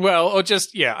just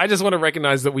want to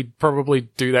recognize that we probably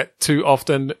do that too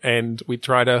often, and we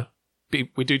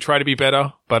do try to be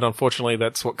better, but unfortunately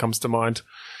that's what comes to mind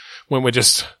when we're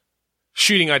just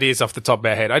shooting ideas off the top of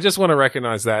our head. I just want to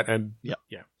recognize that, and Yeah.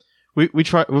 We've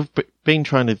been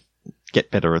trying to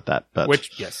get better at that, but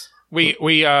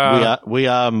we are we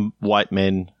are white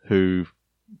men who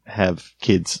have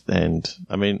kids, and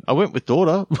I mean, I went with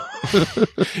daughter.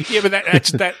 yeah, but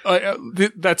that's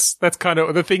kind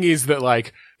of the thing is that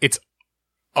like it's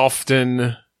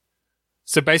often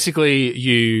so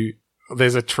basically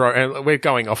there's a trope, and we're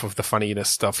going off of the funniness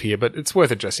stuff here, but it's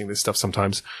worth addressing this stuff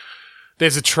sometimes.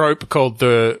 There's a trope called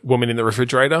the woman in the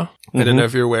refrigerator. I don't know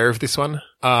if you're aware of this one.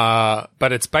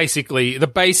 But it's basically, the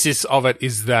basis of it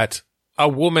is that a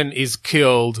woman is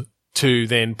killed to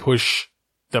then push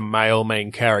the male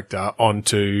main character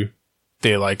onto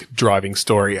their like driving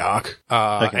story arc.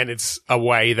 And it's a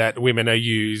way that women are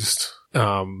used,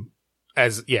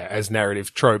 as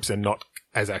narrative tropes and not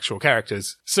as actual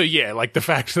characters. So yeah, like the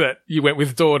fact that you went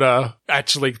with daughter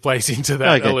actually plays into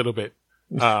that a little bit.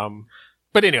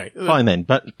 But anyway. Fine then.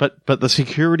 But the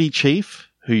security chief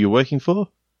who you're working for,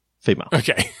 female.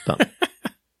 Okay. Done.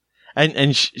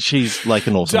 And she's like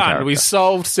an awesome character. We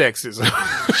solved sexism.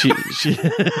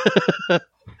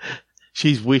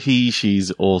 She's witty,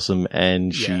 she's awesome,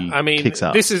 and she kicks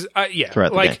out. This is,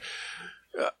 throughout the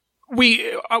game.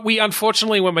 We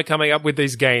unfortunately, when we're coming up with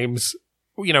these games,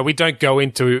 we don't go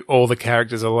into all the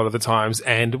characters a lot of the times,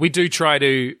 and we do try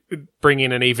to bring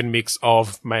in an even mix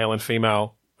of male and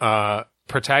female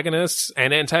protagonists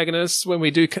and antagonists when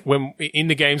in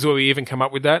the games where we even come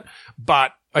up with that.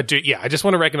 But I just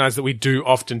want to recognize that we do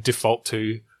often default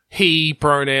to he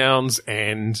pronouns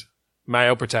and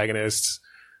male protagonists,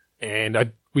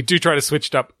 and we do try to switch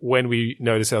it up when we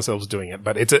notice ourselves doing it.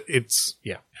 But it's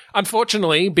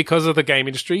unfortunately, because of the game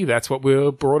industry, that's what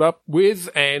we're brought up with,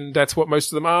 and that's what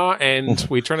most of them are, and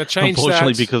we're trying to change that.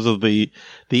 Unfortunately, because of the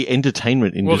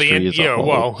entertainment industry as a whole.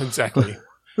 Well, exactly.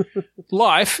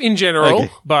 Life in general,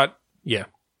 Okay. But yeah.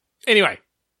 Anyway,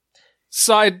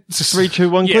 3, 2,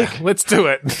 1, click. Let's do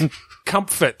it.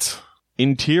 Comfort.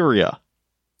 Interior.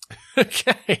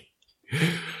 Okay.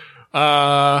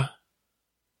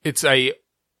 It's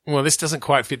well, this doesn't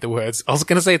quite fit the words. I was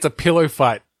going to say it's a pillow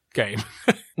fight game.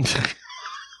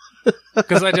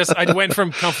 Because I went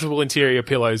from comfortable interior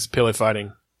pillow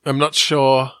fighting. I'm not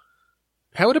sure.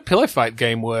 How would a pillow fight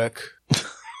game work?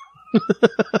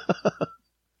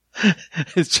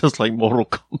 It's just like Mortal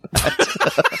Kombat.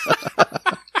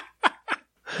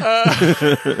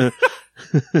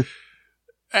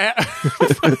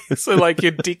 So like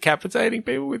you're decapitating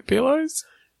people with pillows?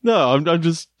 No, I'm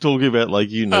just talking about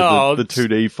the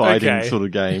 2D fighting sort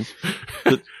of game.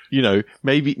 But,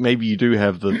 maybe you do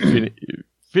have the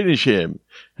finish him,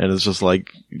 and it's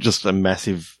just a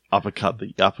massive uppercut that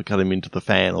you uppercut him into the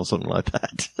fan or something like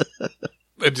that.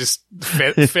 It just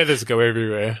feathers go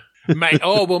everywhere.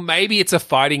 Maybe it's a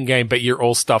fighting game, but you're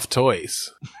all stuffed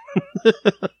toys.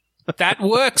 That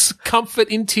works. Comfort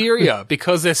interior,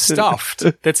 because they're stuffed.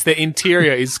 That's their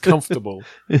interior is comfortable.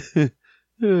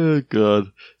 Oh God!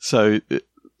 So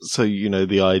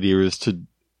the idea is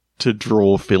to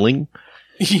draw filling.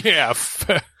 Yeah,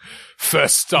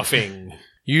 first stuffing.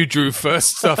 You drew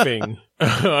first stuffing.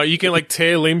 You can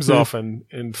tear limbs off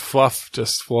and fluff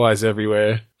just flies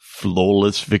everywhere.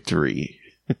 Flawless victory.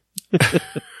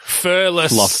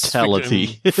 Furless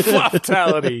Flufftality.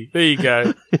 Flufftality. There you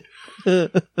go.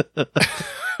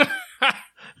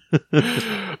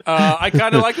 I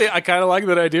kind of like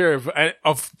that idea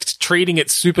of treating it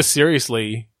super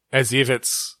seriously, as if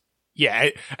it's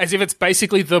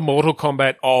basically the Mortal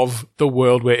Kombat of the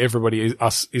world where everybody is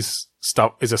a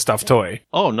stuffed toy.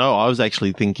 Oh no, I was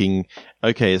actually thinking,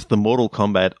 okay, it's the Mortal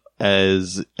Kombat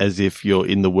as if you're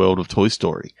in the world of Toy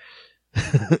Story.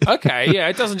 Okay, yeah,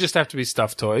 it doesn't just have to be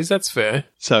stuffed toys. That's fair.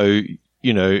 So,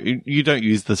 you don't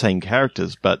use the same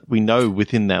characters, but we know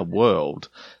within that world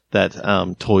that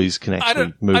toys can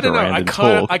actually move around and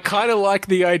talk. I kind of like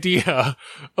the idea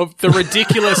of the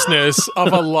ridiculousness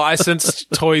of a licensed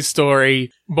Toy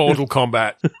Story Mortal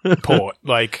Kombat port.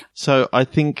 So I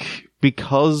think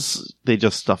because they're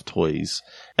just stuffed toys,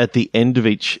 at the end of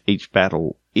each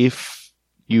battle, if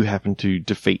you happen to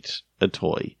defeat a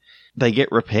toy, they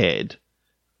get repaired,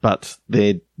 but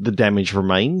the damage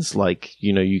remains.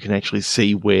 You can actually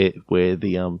see where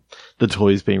the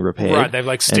toy's been repaired. Right,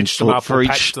 they've stitched them up or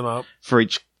patched them up. For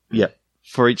each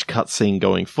cutscene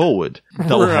going forward,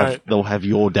 they'll have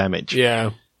your damage.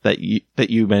 Yeah. That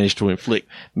you managed to inflict.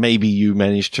 Maybe you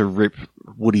managed to rip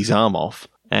Woody's arm off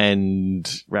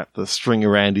and wrap the string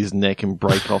around his neck and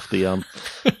break off the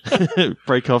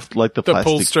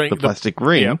plastic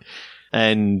ring. Yep.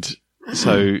 And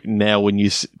so now when you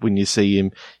see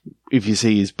him, if you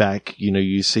see his back,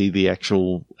 you see the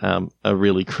actual a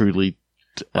really crudely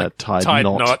tied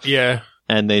knot. Yeah.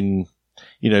 And then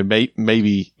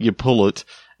maybe you pull it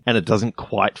and it doesn't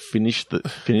quite finish what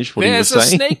he was saying. There's a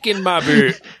snake in my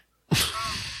boot.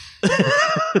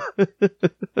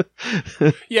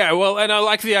 Yeah, well, and I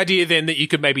like the idea then that you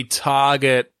could maybe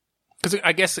target, because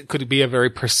I guess it could be a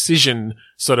very precision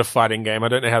sort of fighting game. I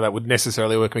don't know how that would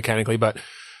necessarily work mechanically, but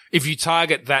if you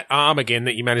target that arm again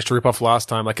that you managed to rip off last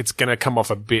time, it's going to come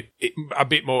off a bit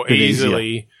more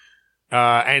easily.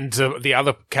 And the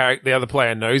other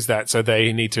player knows that, so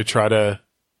they need to try to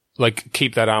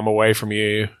keep that arm away from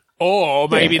you. Or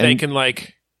maybe they can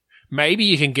maybe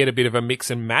you can get a bit of a mix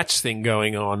and match thing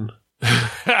going on.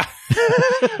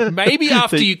 Maybe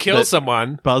after you kill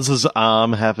someone, Buzz's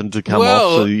arm happened to come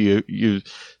off, so you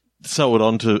sew it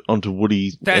onto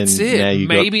Woody. That's and it. Now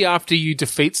Maybe after you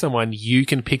defeat someone, you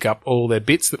can pick up all their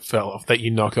bits that fell off that you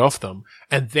knock off them,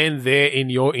 and then they're in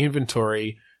your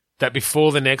inventory. That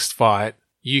before the next fight,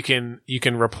 you can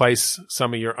replace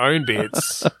some of your own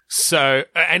bits. So,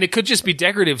 and it could just be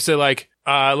decorative. So,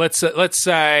 let's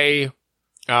say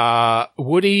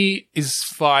Woody is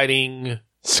fighting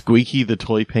Squeaky the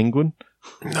toy penguin.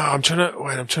 No, I'm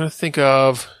trying to think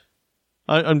of.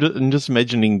 I'm just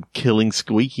imagining killing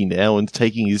Squeaky now and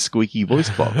taking his Squeaky voice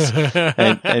box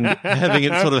and having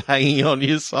it sort of hanging on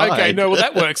your side. Okay, no, well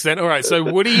that works then. All right, so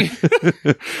Woody.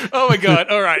 Oh my god!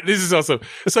 All right, this is awesome.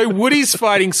 So Woody's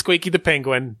fighting Squeaky the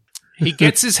penguin. He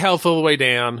gets his health all the way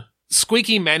down.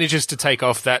 Squeaky manages to take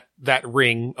off that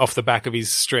ring off the back of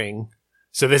his string.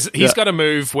 So he's got a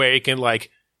move where he can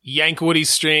like yank Woody's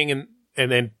string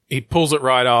and then he pulls it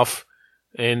right off.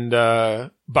 And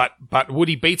but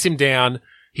Woody beats him down.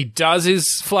 He does his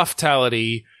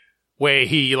flufftality where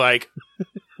he like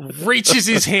reaches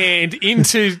his hand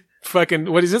into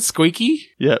fucking, what is it, Squeaky?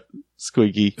 Yeah,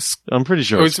 Squeaky. I'm pretty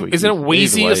sure it's Squeaky. Isn't it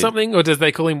Wheezy or something? Or does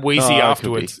they call him Wheezy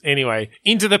afterwards? Anyway,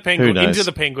 into the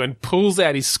penguin, pulls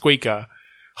out his squeaker,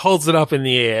 holds it up in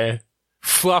the air,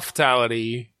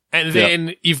 flufftality, and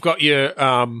then you've got your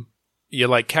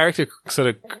like character sort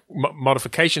of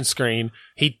modification screen.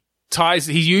 He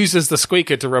uses the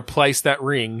squeaker to replace that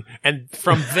ring, and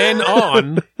from then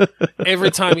on,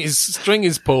 every time his string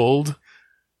is pulled,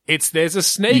 there's a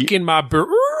snake in my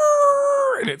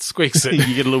and it squeaks it.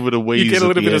 You get a little bit of wheeze. You get a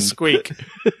little bit of squeak.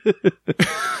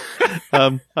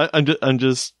 I'm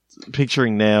just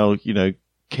picturing now,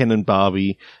 Ken and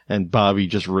Barbie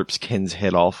just rips Ken's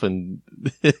head off and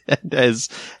has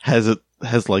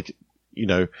like,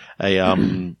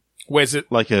 a wears it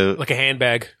like a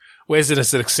handbag. Wears it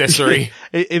as an accessory.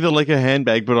 Either like a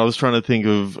handbag, but I was trying to think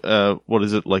of what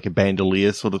is it, like a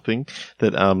bandolier sort of thing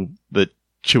that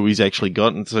Chewie's actually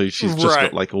got, and so she's just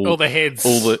got like all the heads,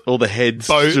 all the heads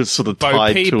just sort of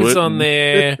tied Peep to is it. on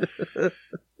there,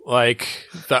 like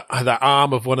the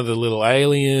arm of one of the little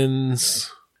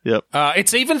aliens. Yep.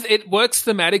 It works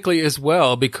thematically as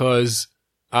well because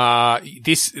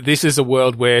this is a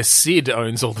world where Sid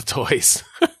owns all the toys.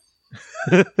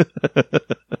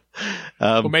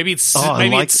 Or maybe it's I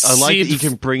like that you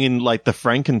can bring in like the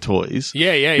Franken toys.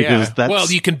 Yeah.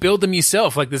 Well, you can build them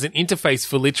yourself. Like there's an interface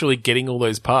for literally getting all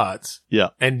those parts. Yeah,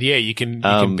 and you can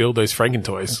build those Franken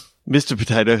toys. Mr.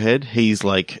 Potato Head, he's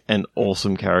like an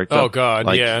awesome character. Oh god,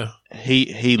 like, yeah.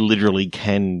 He literally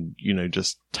can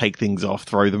just take things off,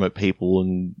 throw them at people,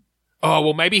 and oh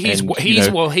well, maybe he's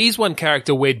one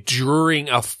character where during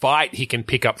a fight he can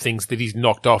pick up things that he's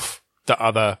knocked off the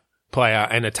other player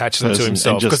and attach them to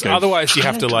himself, because otherwise you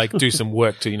have to like do some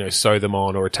work to sew them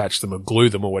on or attach them or glue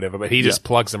them or whatever, but he just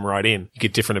plugs them right in. You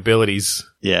get different abilities.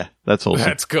 Yeah, that's awesome.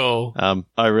 That's cool.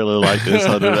 I really like this.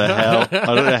 I don't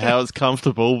know how it's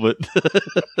comfortable, but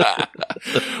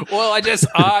well, I just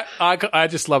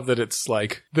love that it's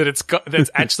like that's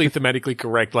actually thematically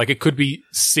correct. Like it could be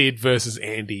Sid versus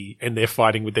Andy and they're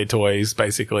fighting with their toys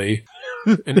basically,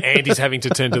 and Andy's having to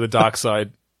turn to the dark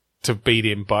side to beat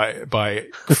him by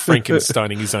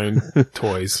Frankensteining his own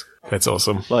toys. That's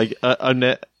awesome. Like I'm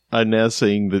now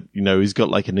seeing that he's got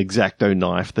like an X-Acto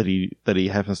knife that he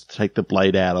happens to take the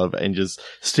blade out of and just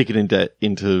stick it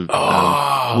into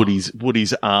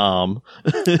Woody's arm.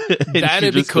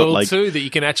 That'd be cool too. That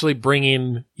you can actually bring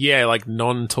in like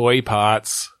non-toy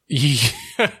parts.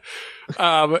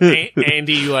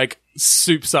 Andy like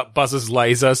soups up Buzz's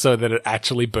laser so that it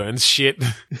actually burns shit.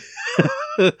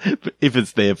 If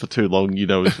it's there for too long,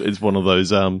 it's one of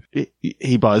those.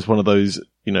 He buys one of those,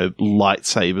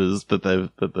 lightsabers that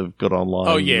they've got online.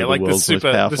 Oh yeah, like the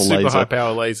super high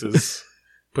power lasers.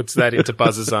 Puts that into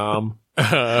Buzz's arm.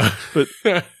 But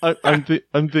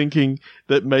I'm thinking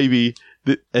that maybe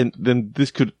and then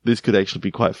this could actually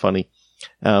be quite funny.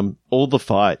 All the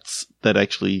fights that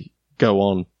actually go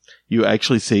on, you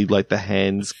actually see like the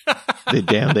hands, they're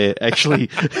down there actually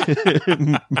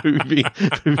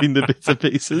moving the bits and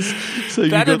pieces. So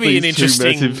that'd be an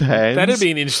interesting, two massive hands. That'd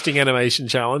be an interesting animation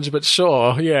challenge, but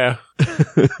sure, yeah.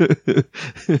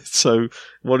 So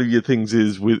one of your things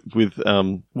is with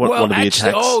one of the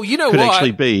attacks. Oh, you know could what?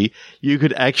 Actually be you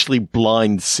could actually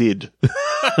blind Sid.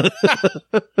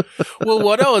 Well,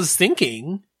 what I was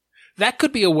thinking, that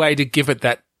could be a way to give it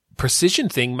that precision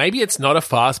thing. Maybe it's not a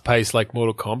fast-paced like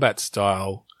Mortal Kombat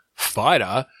style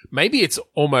fighter. Maybe it's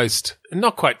almost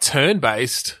not quite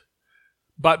turn-based,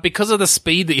 but because of the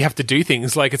speed that you have to do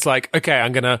things, like it's like, okay,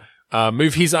 I'm gonna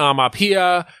move his arm up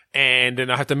here, and then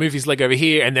I have to move his leg over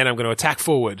here, and then I'm going to attack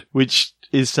forward. Which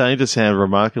is starting to sound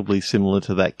remarkably similar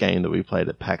to that game that we played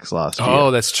at PAX last year.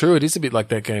 Oh, that's true. It is a bit like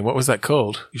that game. What was that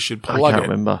called? You should plug it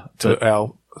remember, to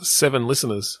our 7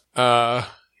 listeners. Yeah,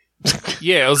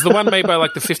 it was the one made by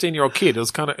like the 15-year-old kid. It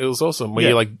was awesome.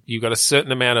 Where you got a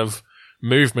certain amount of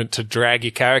movement to drag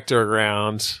your character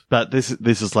around. But this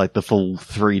is like the full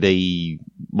 3D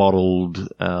modeled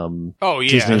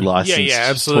Disney licensed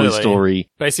absolutely. Toy Story.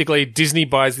 Basically, Disney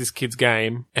buys this kid's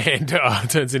game and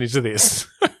turns it into this.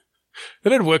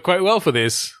 It'd work quite well for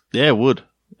this. Yeah, it would.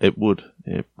 It would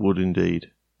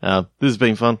indeed. This has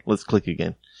been fun. Let's click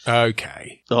again.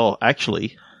 Okay. Oh,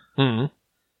 actually.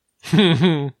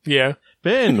 Yeah.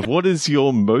 Ben, what is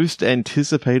your most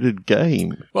anticipated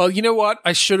game? Well, you know what?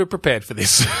 I should have prepared for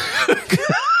this.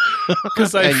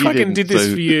 Because I And you fucking didn't, did this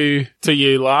so- to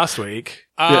you last week.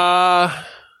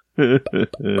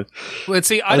 Let's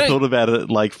see. I I don't. thought about it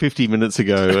like 50 minutes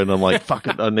ago, and I'm like, fuck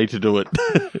it, I need to do it.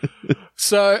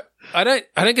 So I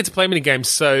don't get to play many games.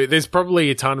 So there's probably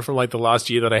a ton from like the last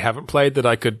year that I haven't played that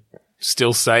I could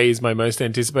still say is my most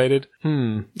anticipated.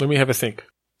 Let me have a think.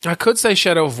 I could say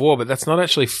Shadow of War, but that's not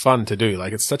actually fun to do.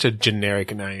 Like, it's such a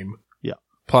generic name. Yeah.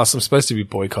 Plus, I'm supposed to be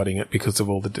boycotting it because of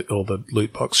all the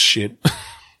loot box shit.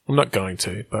 I'm not going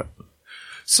to, but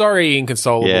sorry,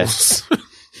 Inconsolables. Yeah.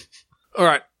 All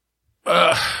right.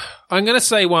 I'm going to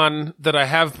say one that I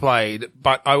have played,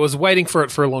 but I was waiting for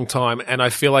it for a long time, and I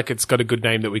feel like it's got a good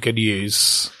name that we could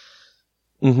use.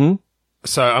 Mm-hmm.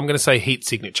 So I'm going to say Heat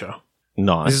Signature.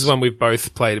 Nice. This is one we've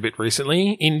both played a bit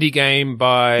recently. Indie game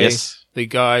by Yes. the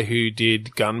guy who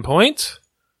did Gunpoint,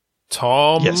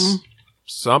 Tom Yes.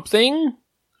 something,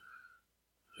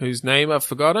 whose name I've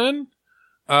forgotten.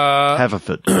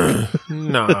 Haverford.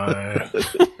 No.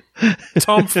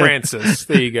 Tom Francis.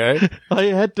 There you go. I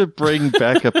had to bring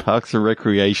back a Parks and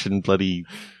Recreation bloody...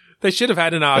 They should have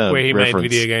had an arc where he reference.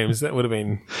 made video games. That would have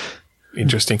been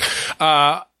interesting.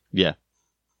 Yeah.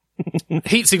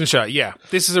 Heat Signature, yeah.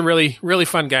 This is a really, really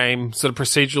fun game. Sort of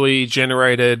procedurally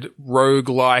generated,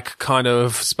 roguelike kind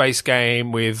of space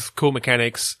game with cool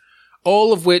mechanics,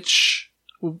 all of which...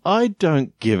 I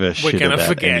don't give a shit gonna about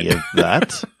forget. any of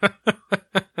that.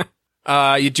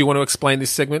 do you want to explain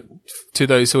this segment to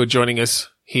those who are joining us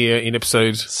here in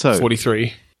episode So-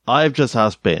 43? I've just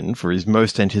asked Ben for his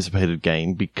most anticipated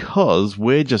game because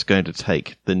we're just going to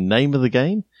take the name of the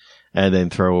game and then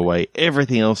throw away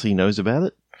everything else he knows about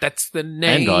it. That's the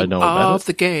name I know about of it.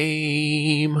 the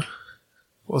game.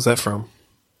 What was that from?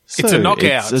 So It's a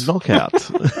knockout. It's a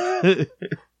knockout.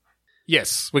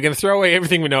 Yes, we're going to throw away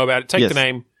everything we know about it, take Yes. the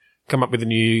name, come up with a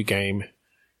new game.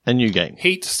 A new game.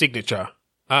 Heat Signature.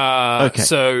 Okay.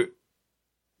 So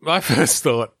my first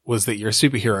thought was that you're a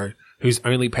superhero whose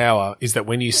only power is that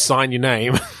when you sign your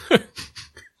name,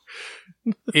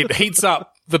 it heats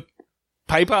up the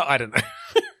paper. I don't know.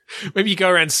 Maybe you go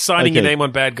around signing your Okay. name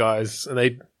on bad guys and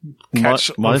they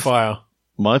catch My- on fire.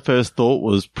 My first thought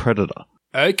was Predator.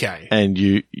 Okay. And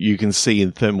you can see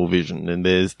in thermal vision, and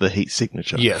there's the heat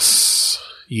signature. Yes.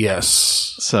 Yes.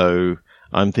 So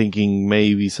I'm thinking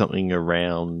maybe something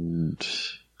around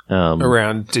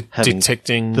Around having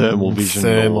detecting thermal vision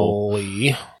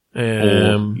thermally.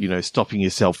 or stopping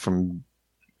yourself from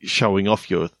showing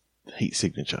off your heat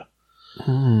signature.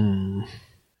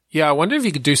 Yeah, I wonder if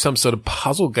you could do some sort of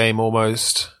puzzle game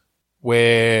almost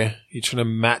where you're trying to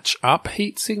match up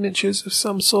heat signatures of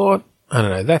some sort. I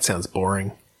don't know. That sounds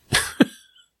boring.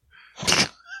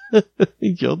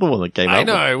 You're the one that came I up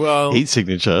know. Well, with heat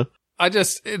signature. I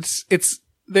just, it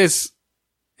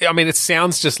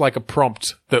sounds just like a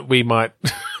prompt that we might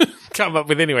come up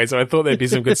with anyway. So I thought there'd be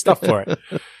some good stuff for it.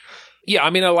 Yeah. I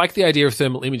mean, I like the idea of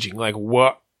thermal imaging. Like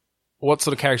what sort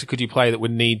of character could you play that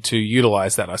would need to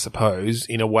utilize that, I suppose,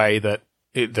 in a way that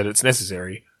it's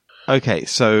necessary? Okay,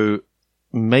 so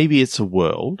maybe it's a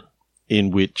world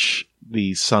in which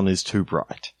the sun is too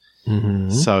bright. Mm-hmm.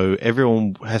 So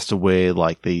everyone has to wear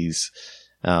like these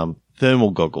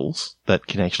thermal goggles that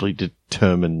can actually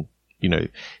determine,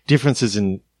 differences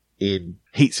in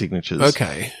heat signatures.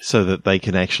 Okay. So that they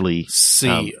can actually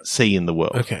see in the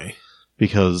world. Okay.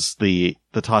 Because the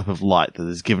type of light that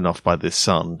is given off by this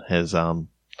sun has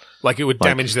Like it would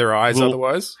damage their eyes will-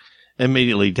 otherwise?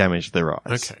 immediately damaged their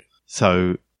eyes. Okay.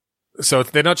 So So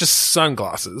they're not just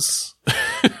sunglasses.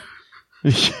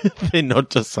 they're not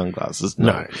just sunglasses.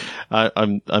 No.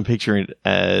 I'm picturing it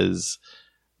as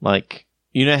like,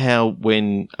 how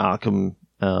when Arkham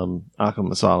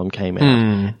Asylum came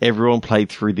out, everyone played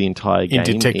through the entire game In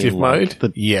detective mode?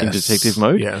 Yes. In detective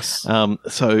mode. Yes.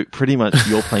 So pretty much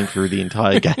you're playing through the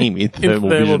entire game in In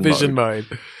thermal, vision mode.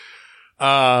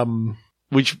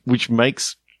 which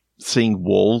makes seeing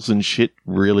walls and shit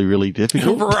really, really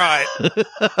difficult. Right.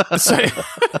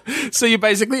 So you're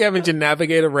basically having to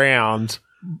navigate around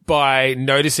by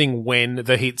noticing when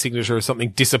the heat signature of something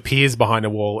disappears behind a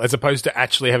wall, as opposed to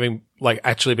actually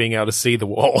being able to see the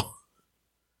wall.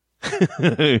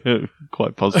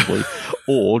 Quite possibly.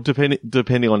 Or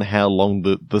depending on how long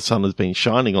the sun has been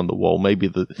shining on the wall, maybe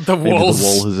the wall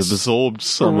has absorbed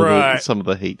some of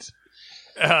the heat.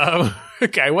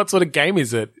 Okay, what sort of game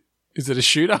is it? Is it a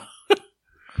shooter?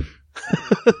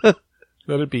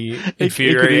 That'd be It could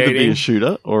infuriating. either be a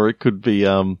shooter, or it could be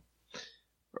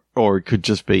or it could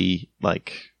just be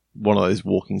like one of those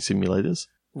walking simulators,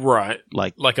 Right.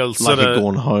 like a sort a of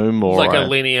Gone Home, or like a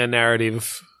linear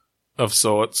narrative of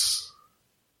sorts.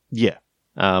 yeah.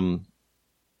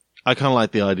 I kind of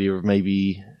like the idea of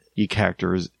maybe your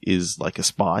character is like a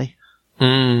spy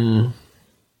Mm.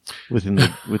 within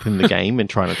the game and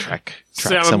trying to track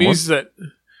So I'm someone. amused that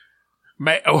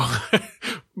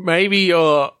maybe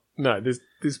or no,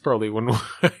 this probably wouldn't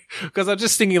work. Because I'm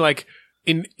just thinking like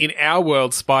in our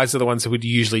world, spies are the ones who would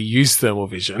usually use thermal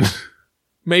vision.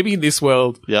 Maybe in this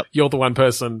world, Yep. you're the one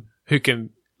person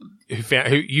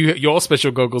your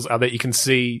special goggles are that you can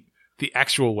see the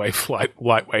actual light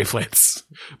wavelengths,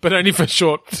 but only for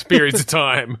short periods of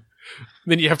time.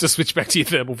 Then you have to switch back to your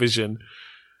thermal vision,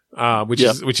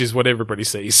 which is what everybody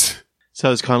sees.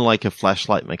 So it's kind of like a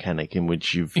flashlight mechanic in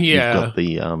which you've got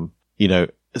the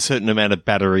a certain amount of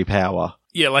battery power.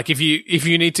 Yeah, like if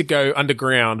you need to go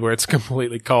underground where it's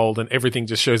completely cold and everything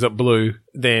just shows up blue,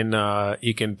 then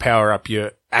you can power up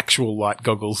your actual light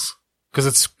goggles because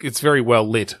it's very well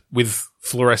lit with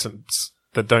fluorescents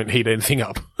that don't heat anything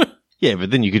up. Yeah,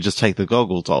 but then you could just take the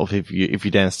goggles off if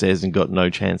you're downstairs and got no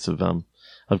chance of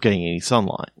getting any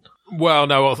sunlight. Well,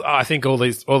 no, I think all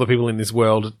the people in this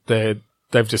world they've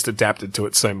just adapted to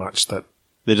it so much that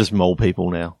They're just mole people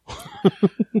now.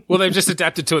 well, they've just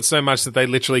adapted to it so much that they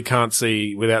literally can't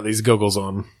see without these goggles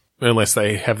on unless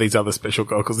they have these other special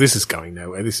goggles. This is going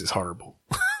nowhere. This is horrible.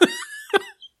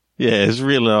 Yeah, it's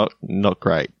really not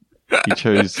great. You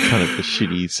chose kind of a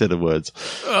shitty set of words.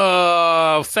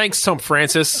 Thanks, Tom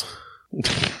Francis.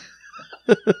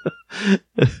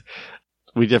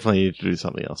 We definitely need to do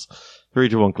something else. 3,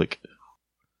 2, 1, click.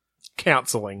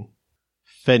 Counseling.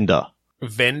 Fender.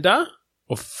 Vendor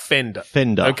or fender?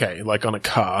 Fender. Okay, like on a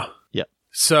car. Yep.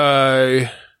 So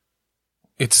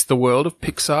it's the world of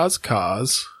Pixar's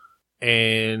cars,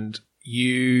 and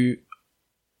you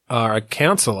are a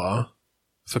counselor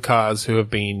for cars who have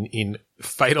been in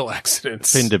fatal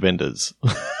accidents. Fender benders.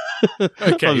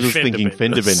 Okay, I was just thinking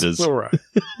fender benders. All right.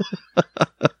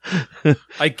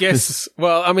 I guess.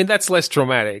 Well, I mean that's less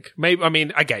traumatic. Maybe. I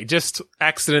mean, okay, just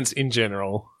accidents in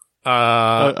general.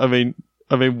 I mean,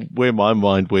 where my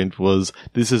mind went was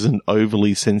this is an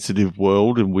overly sensitive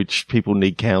world in which people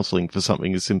need counselling for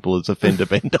something as simple as a fender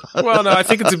bender. Well, no, I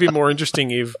think it's a bit more interesting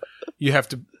if you have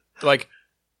to, like,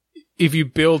 if you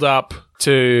build up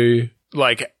to,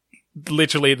 like,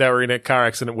 literally they were in a car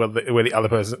accident where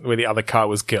the other car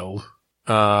was killed.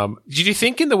 Did you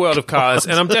think in the world of cars,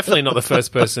 and I'm definitely not the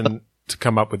first person to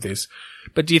come up with this,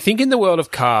 but do you think in the world of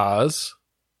cars,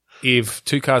 if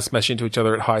two cars smash into each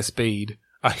other at high speed,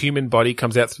 a human body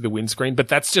comes out through the windscreen, but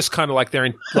that's just kind of like they're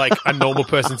in, like a normal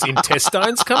person's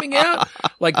intestines coming out?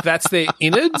 Like that's their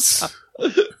innards?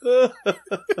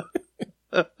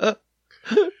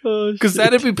 Because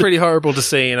that'd be pretty horrible to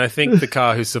see, and I think the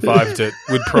car who survived it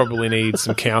would probably need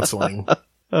some counselling.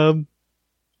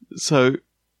 So,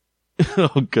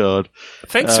 oh god!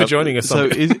 Thanks for joining us. So,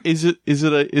 is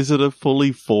it a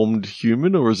fully formed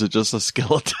human, or is it just a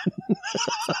skeleton?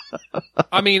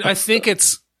 I mean, I think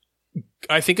it's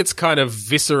kind of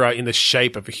viscera in the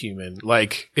shape of a human.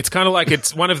 Like it's kind of like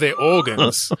it's one of their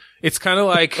organs. It's kind of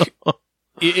like.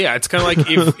 Yeah, it's kind of like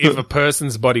if a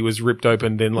person's body was ripped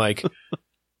open, then like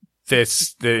their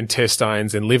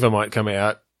intestines and liver might come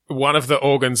out. One of the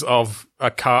organs of a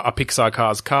Pixar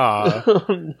car's car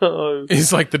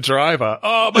is like the driver.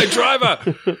 Oh, my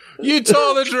driver! You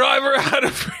tore the driver out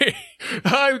of me!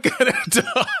 I'm gonna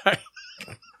die!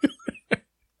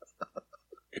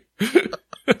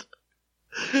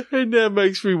 And that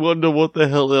makes me wonder what the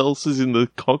hell else is in the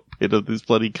cockpit of this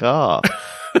bloody car.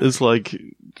 It's like,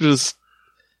 just...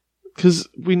 Because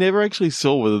we never actually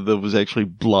saw whether there was actually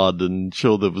blood, and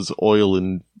sure there was oil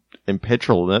and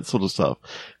petrol and that sort of stuff.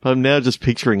 But I'm now just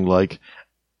picturing like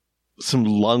some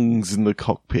lungs in the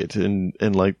cockpit and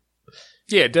like,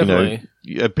 yeah, definitely,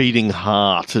 a beating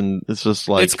heart, and it's just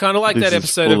like it's kind of like that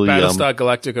episode of Battlestar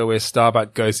Galactica where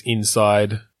Starbuck goes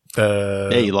inside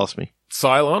the you lost me.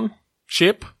 Cylon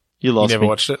ship. You lost me. You never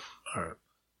watched it? All right.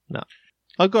 No,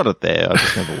 I got it there. I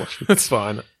just never watched it. That's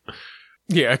fine.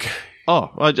 Yeah. Okay.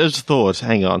 Oh, I just thought,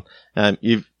 hang on.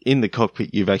 You've in the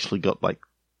cockpit, you've actually got like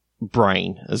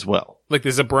brain as well. Like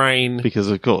there's a brain because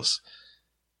of course,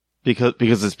 because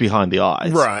it's behind the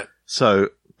eyes, right? So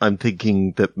I'm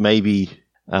thinking that maybe,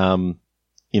 the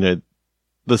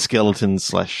skeleton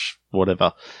 /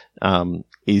 whatever,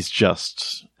 is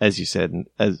just, as you said,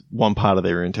 as one part of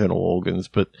their internal organs,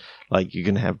 but like you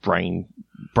can have brain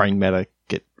matter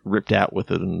get ripped out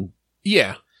with it, and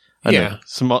I know,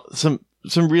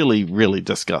 some really, really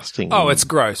disgusting. Oh, it's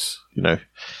gross.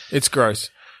 It's gross.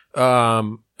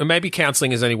 And maybe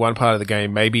counselling is only one part of the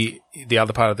game. Maybe the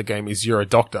other part of the game is you're a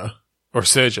doctor or a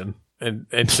surgeon.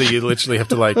 And so you literally have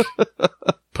to like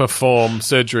perform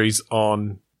surgeries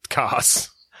on cars.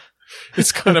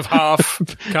 It's kind of half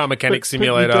car mechanic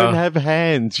simulator. But you don't have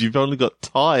hands. You've only got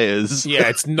tires. Yeah,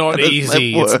 it's not How does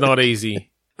easy. that work? It's not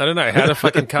easy. I don't know. How do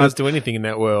fucking cars do anything in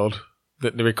that world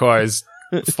that requires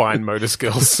fine motor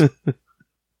skills?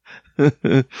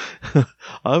 I've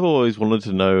always wanted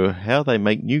to know how they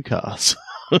make new cars.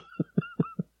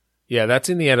 Yeah, that's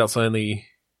in the adults only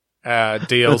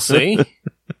DLC.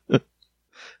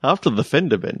 After the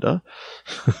fender bender.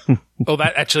 Oh,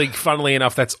 that actually, funnily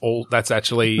enough, that's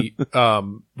actually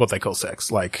what they call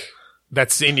sex. Like,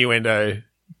 that's innuendo.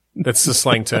 That's the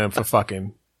slang term for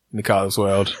fucking in the cars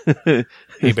world.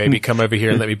 Hey, baby, come over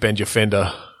here and let me bend your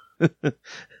fender.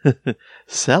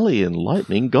 Sally and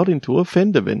Lightning got into a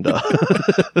fender bender.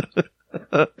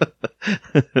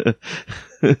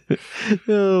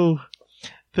 Oh,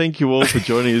 thank you all for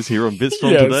joining us here on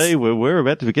Bitstorm Yes. today, where we're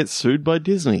about to get sued by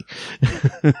Disney.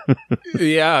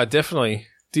 Yeah, definitely.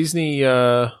 Disney,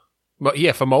 well,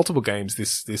 yeah, for multiple games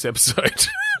this episode.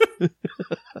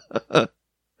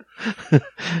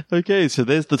 Okay, so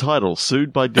there's the title,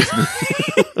 Sued by Disney.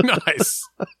 Nice.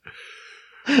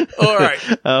 All right.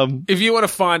 If you want to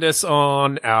find us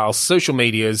on our social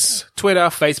medias, Twitter,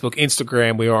 Facebook,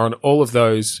 Instagram, we are on all of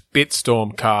those,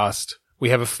 Bitstormcast. We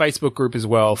have a Facebook group as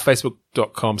well,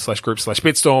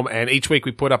 facebook.com/group/Bitstorm, and each week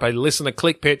we put up a listener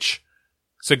click pitch.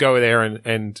 So go there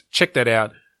and check that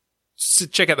out.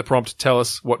 Check out the prompt. Tell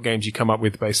us what games you come up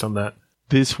with based on that.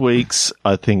 This week's,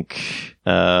 I think,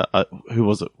 who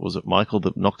was it? Was it Michael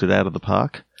that knocked it out of the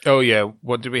park? Oh yeah,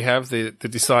 what did we have? The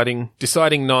deciding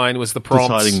 9 was the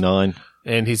prompt. Deciding 9.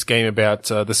 And his game about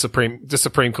the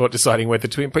Supreme Court deciding whether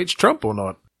to impeach Trump or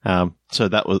not. So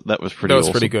that was pretty. That was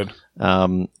awesome. pretty good.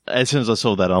 As soon as I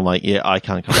saw that, I'm like, yeah, I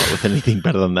can't come up with anything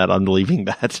better than that. I'm leaving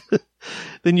that.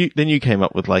 Then you came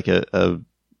up with like a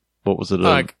what was it?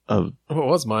 What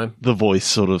was mine? The Voice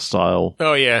sort of style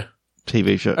Oh yeah,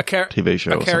 TV show. TV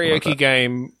show. a or something like karaoke that.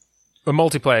 game, a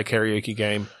multiplayer karaoke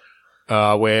game,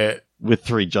 where With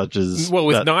 3 judges. Well,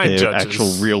 with that 9 they're judges.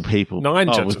 Actual real people. 9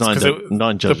 Oh, judges. it was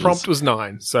 9 judges. The prompt was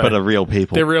 9, so But are real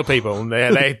people. they're real people, and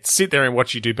they sit there and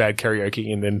watch you do bad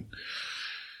karaoke, and then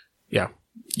yeah,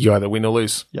 you either win or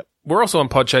lose. Yep. We're also on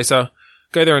Podchaser.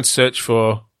 Go there and search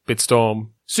for Bitstorm.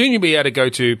 Soon you'll be able to go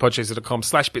to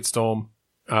podchaser.com/Bitstorm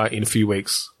in a few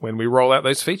weeks when we roll out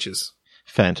those features.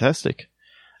 Fantastic.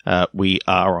 We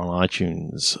are on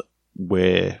iTunes,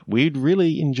 where we'd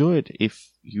really enjoy it if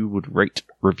you would rate,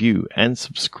 review, and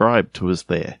subscribe to us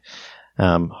there.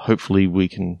 Hopefully we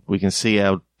can see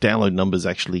our download numbers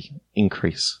actually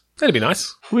increase. That'd be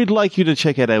nice. We'd like you to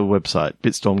check out our website,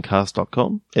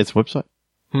 bitstormcast.com. It's a website.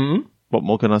 What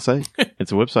more can I say?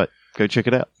 It's a website. Go check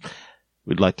it out.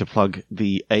 We'd like to plug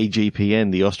the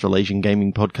AGPN, the Australasian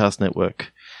Gaming Podcast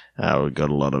Network. We've got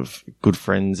a lot of good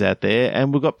friends out there,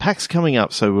 and we've got PAX coming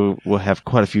up, so we'll have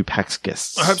quite a few PAX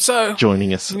guests. I hope so.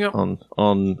 Joining us Yep.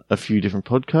 on a few different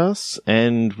podcasts,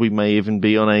 and we may even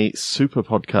be on a super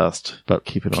podcast, but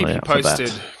keep an Keep eye you out posted.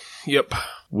 for that. Yep.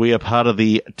 We are part of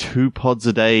the 2 Pods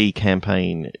a Day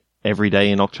campaign. Every day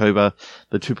in October,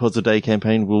 the 2 Pods a Day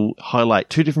campaign will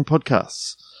highlight 2 different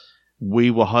podcasts.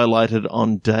 We were highlighted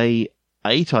on day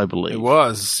 8, I believe. It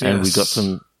was. And we yes. got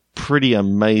some pretty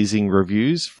amazing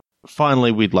reviews.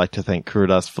 Finally, we'd like to thank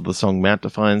Kurudas for the song Mount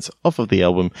Defiance off of the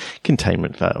album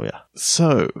Containment Failure.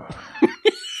 So,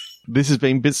 this has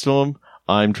been Bitstorm.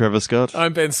 I'm Trevor Scott.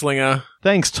 I'm Ben Slinger.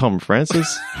 Thanks, Tom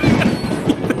Francis.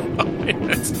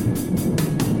 Yes.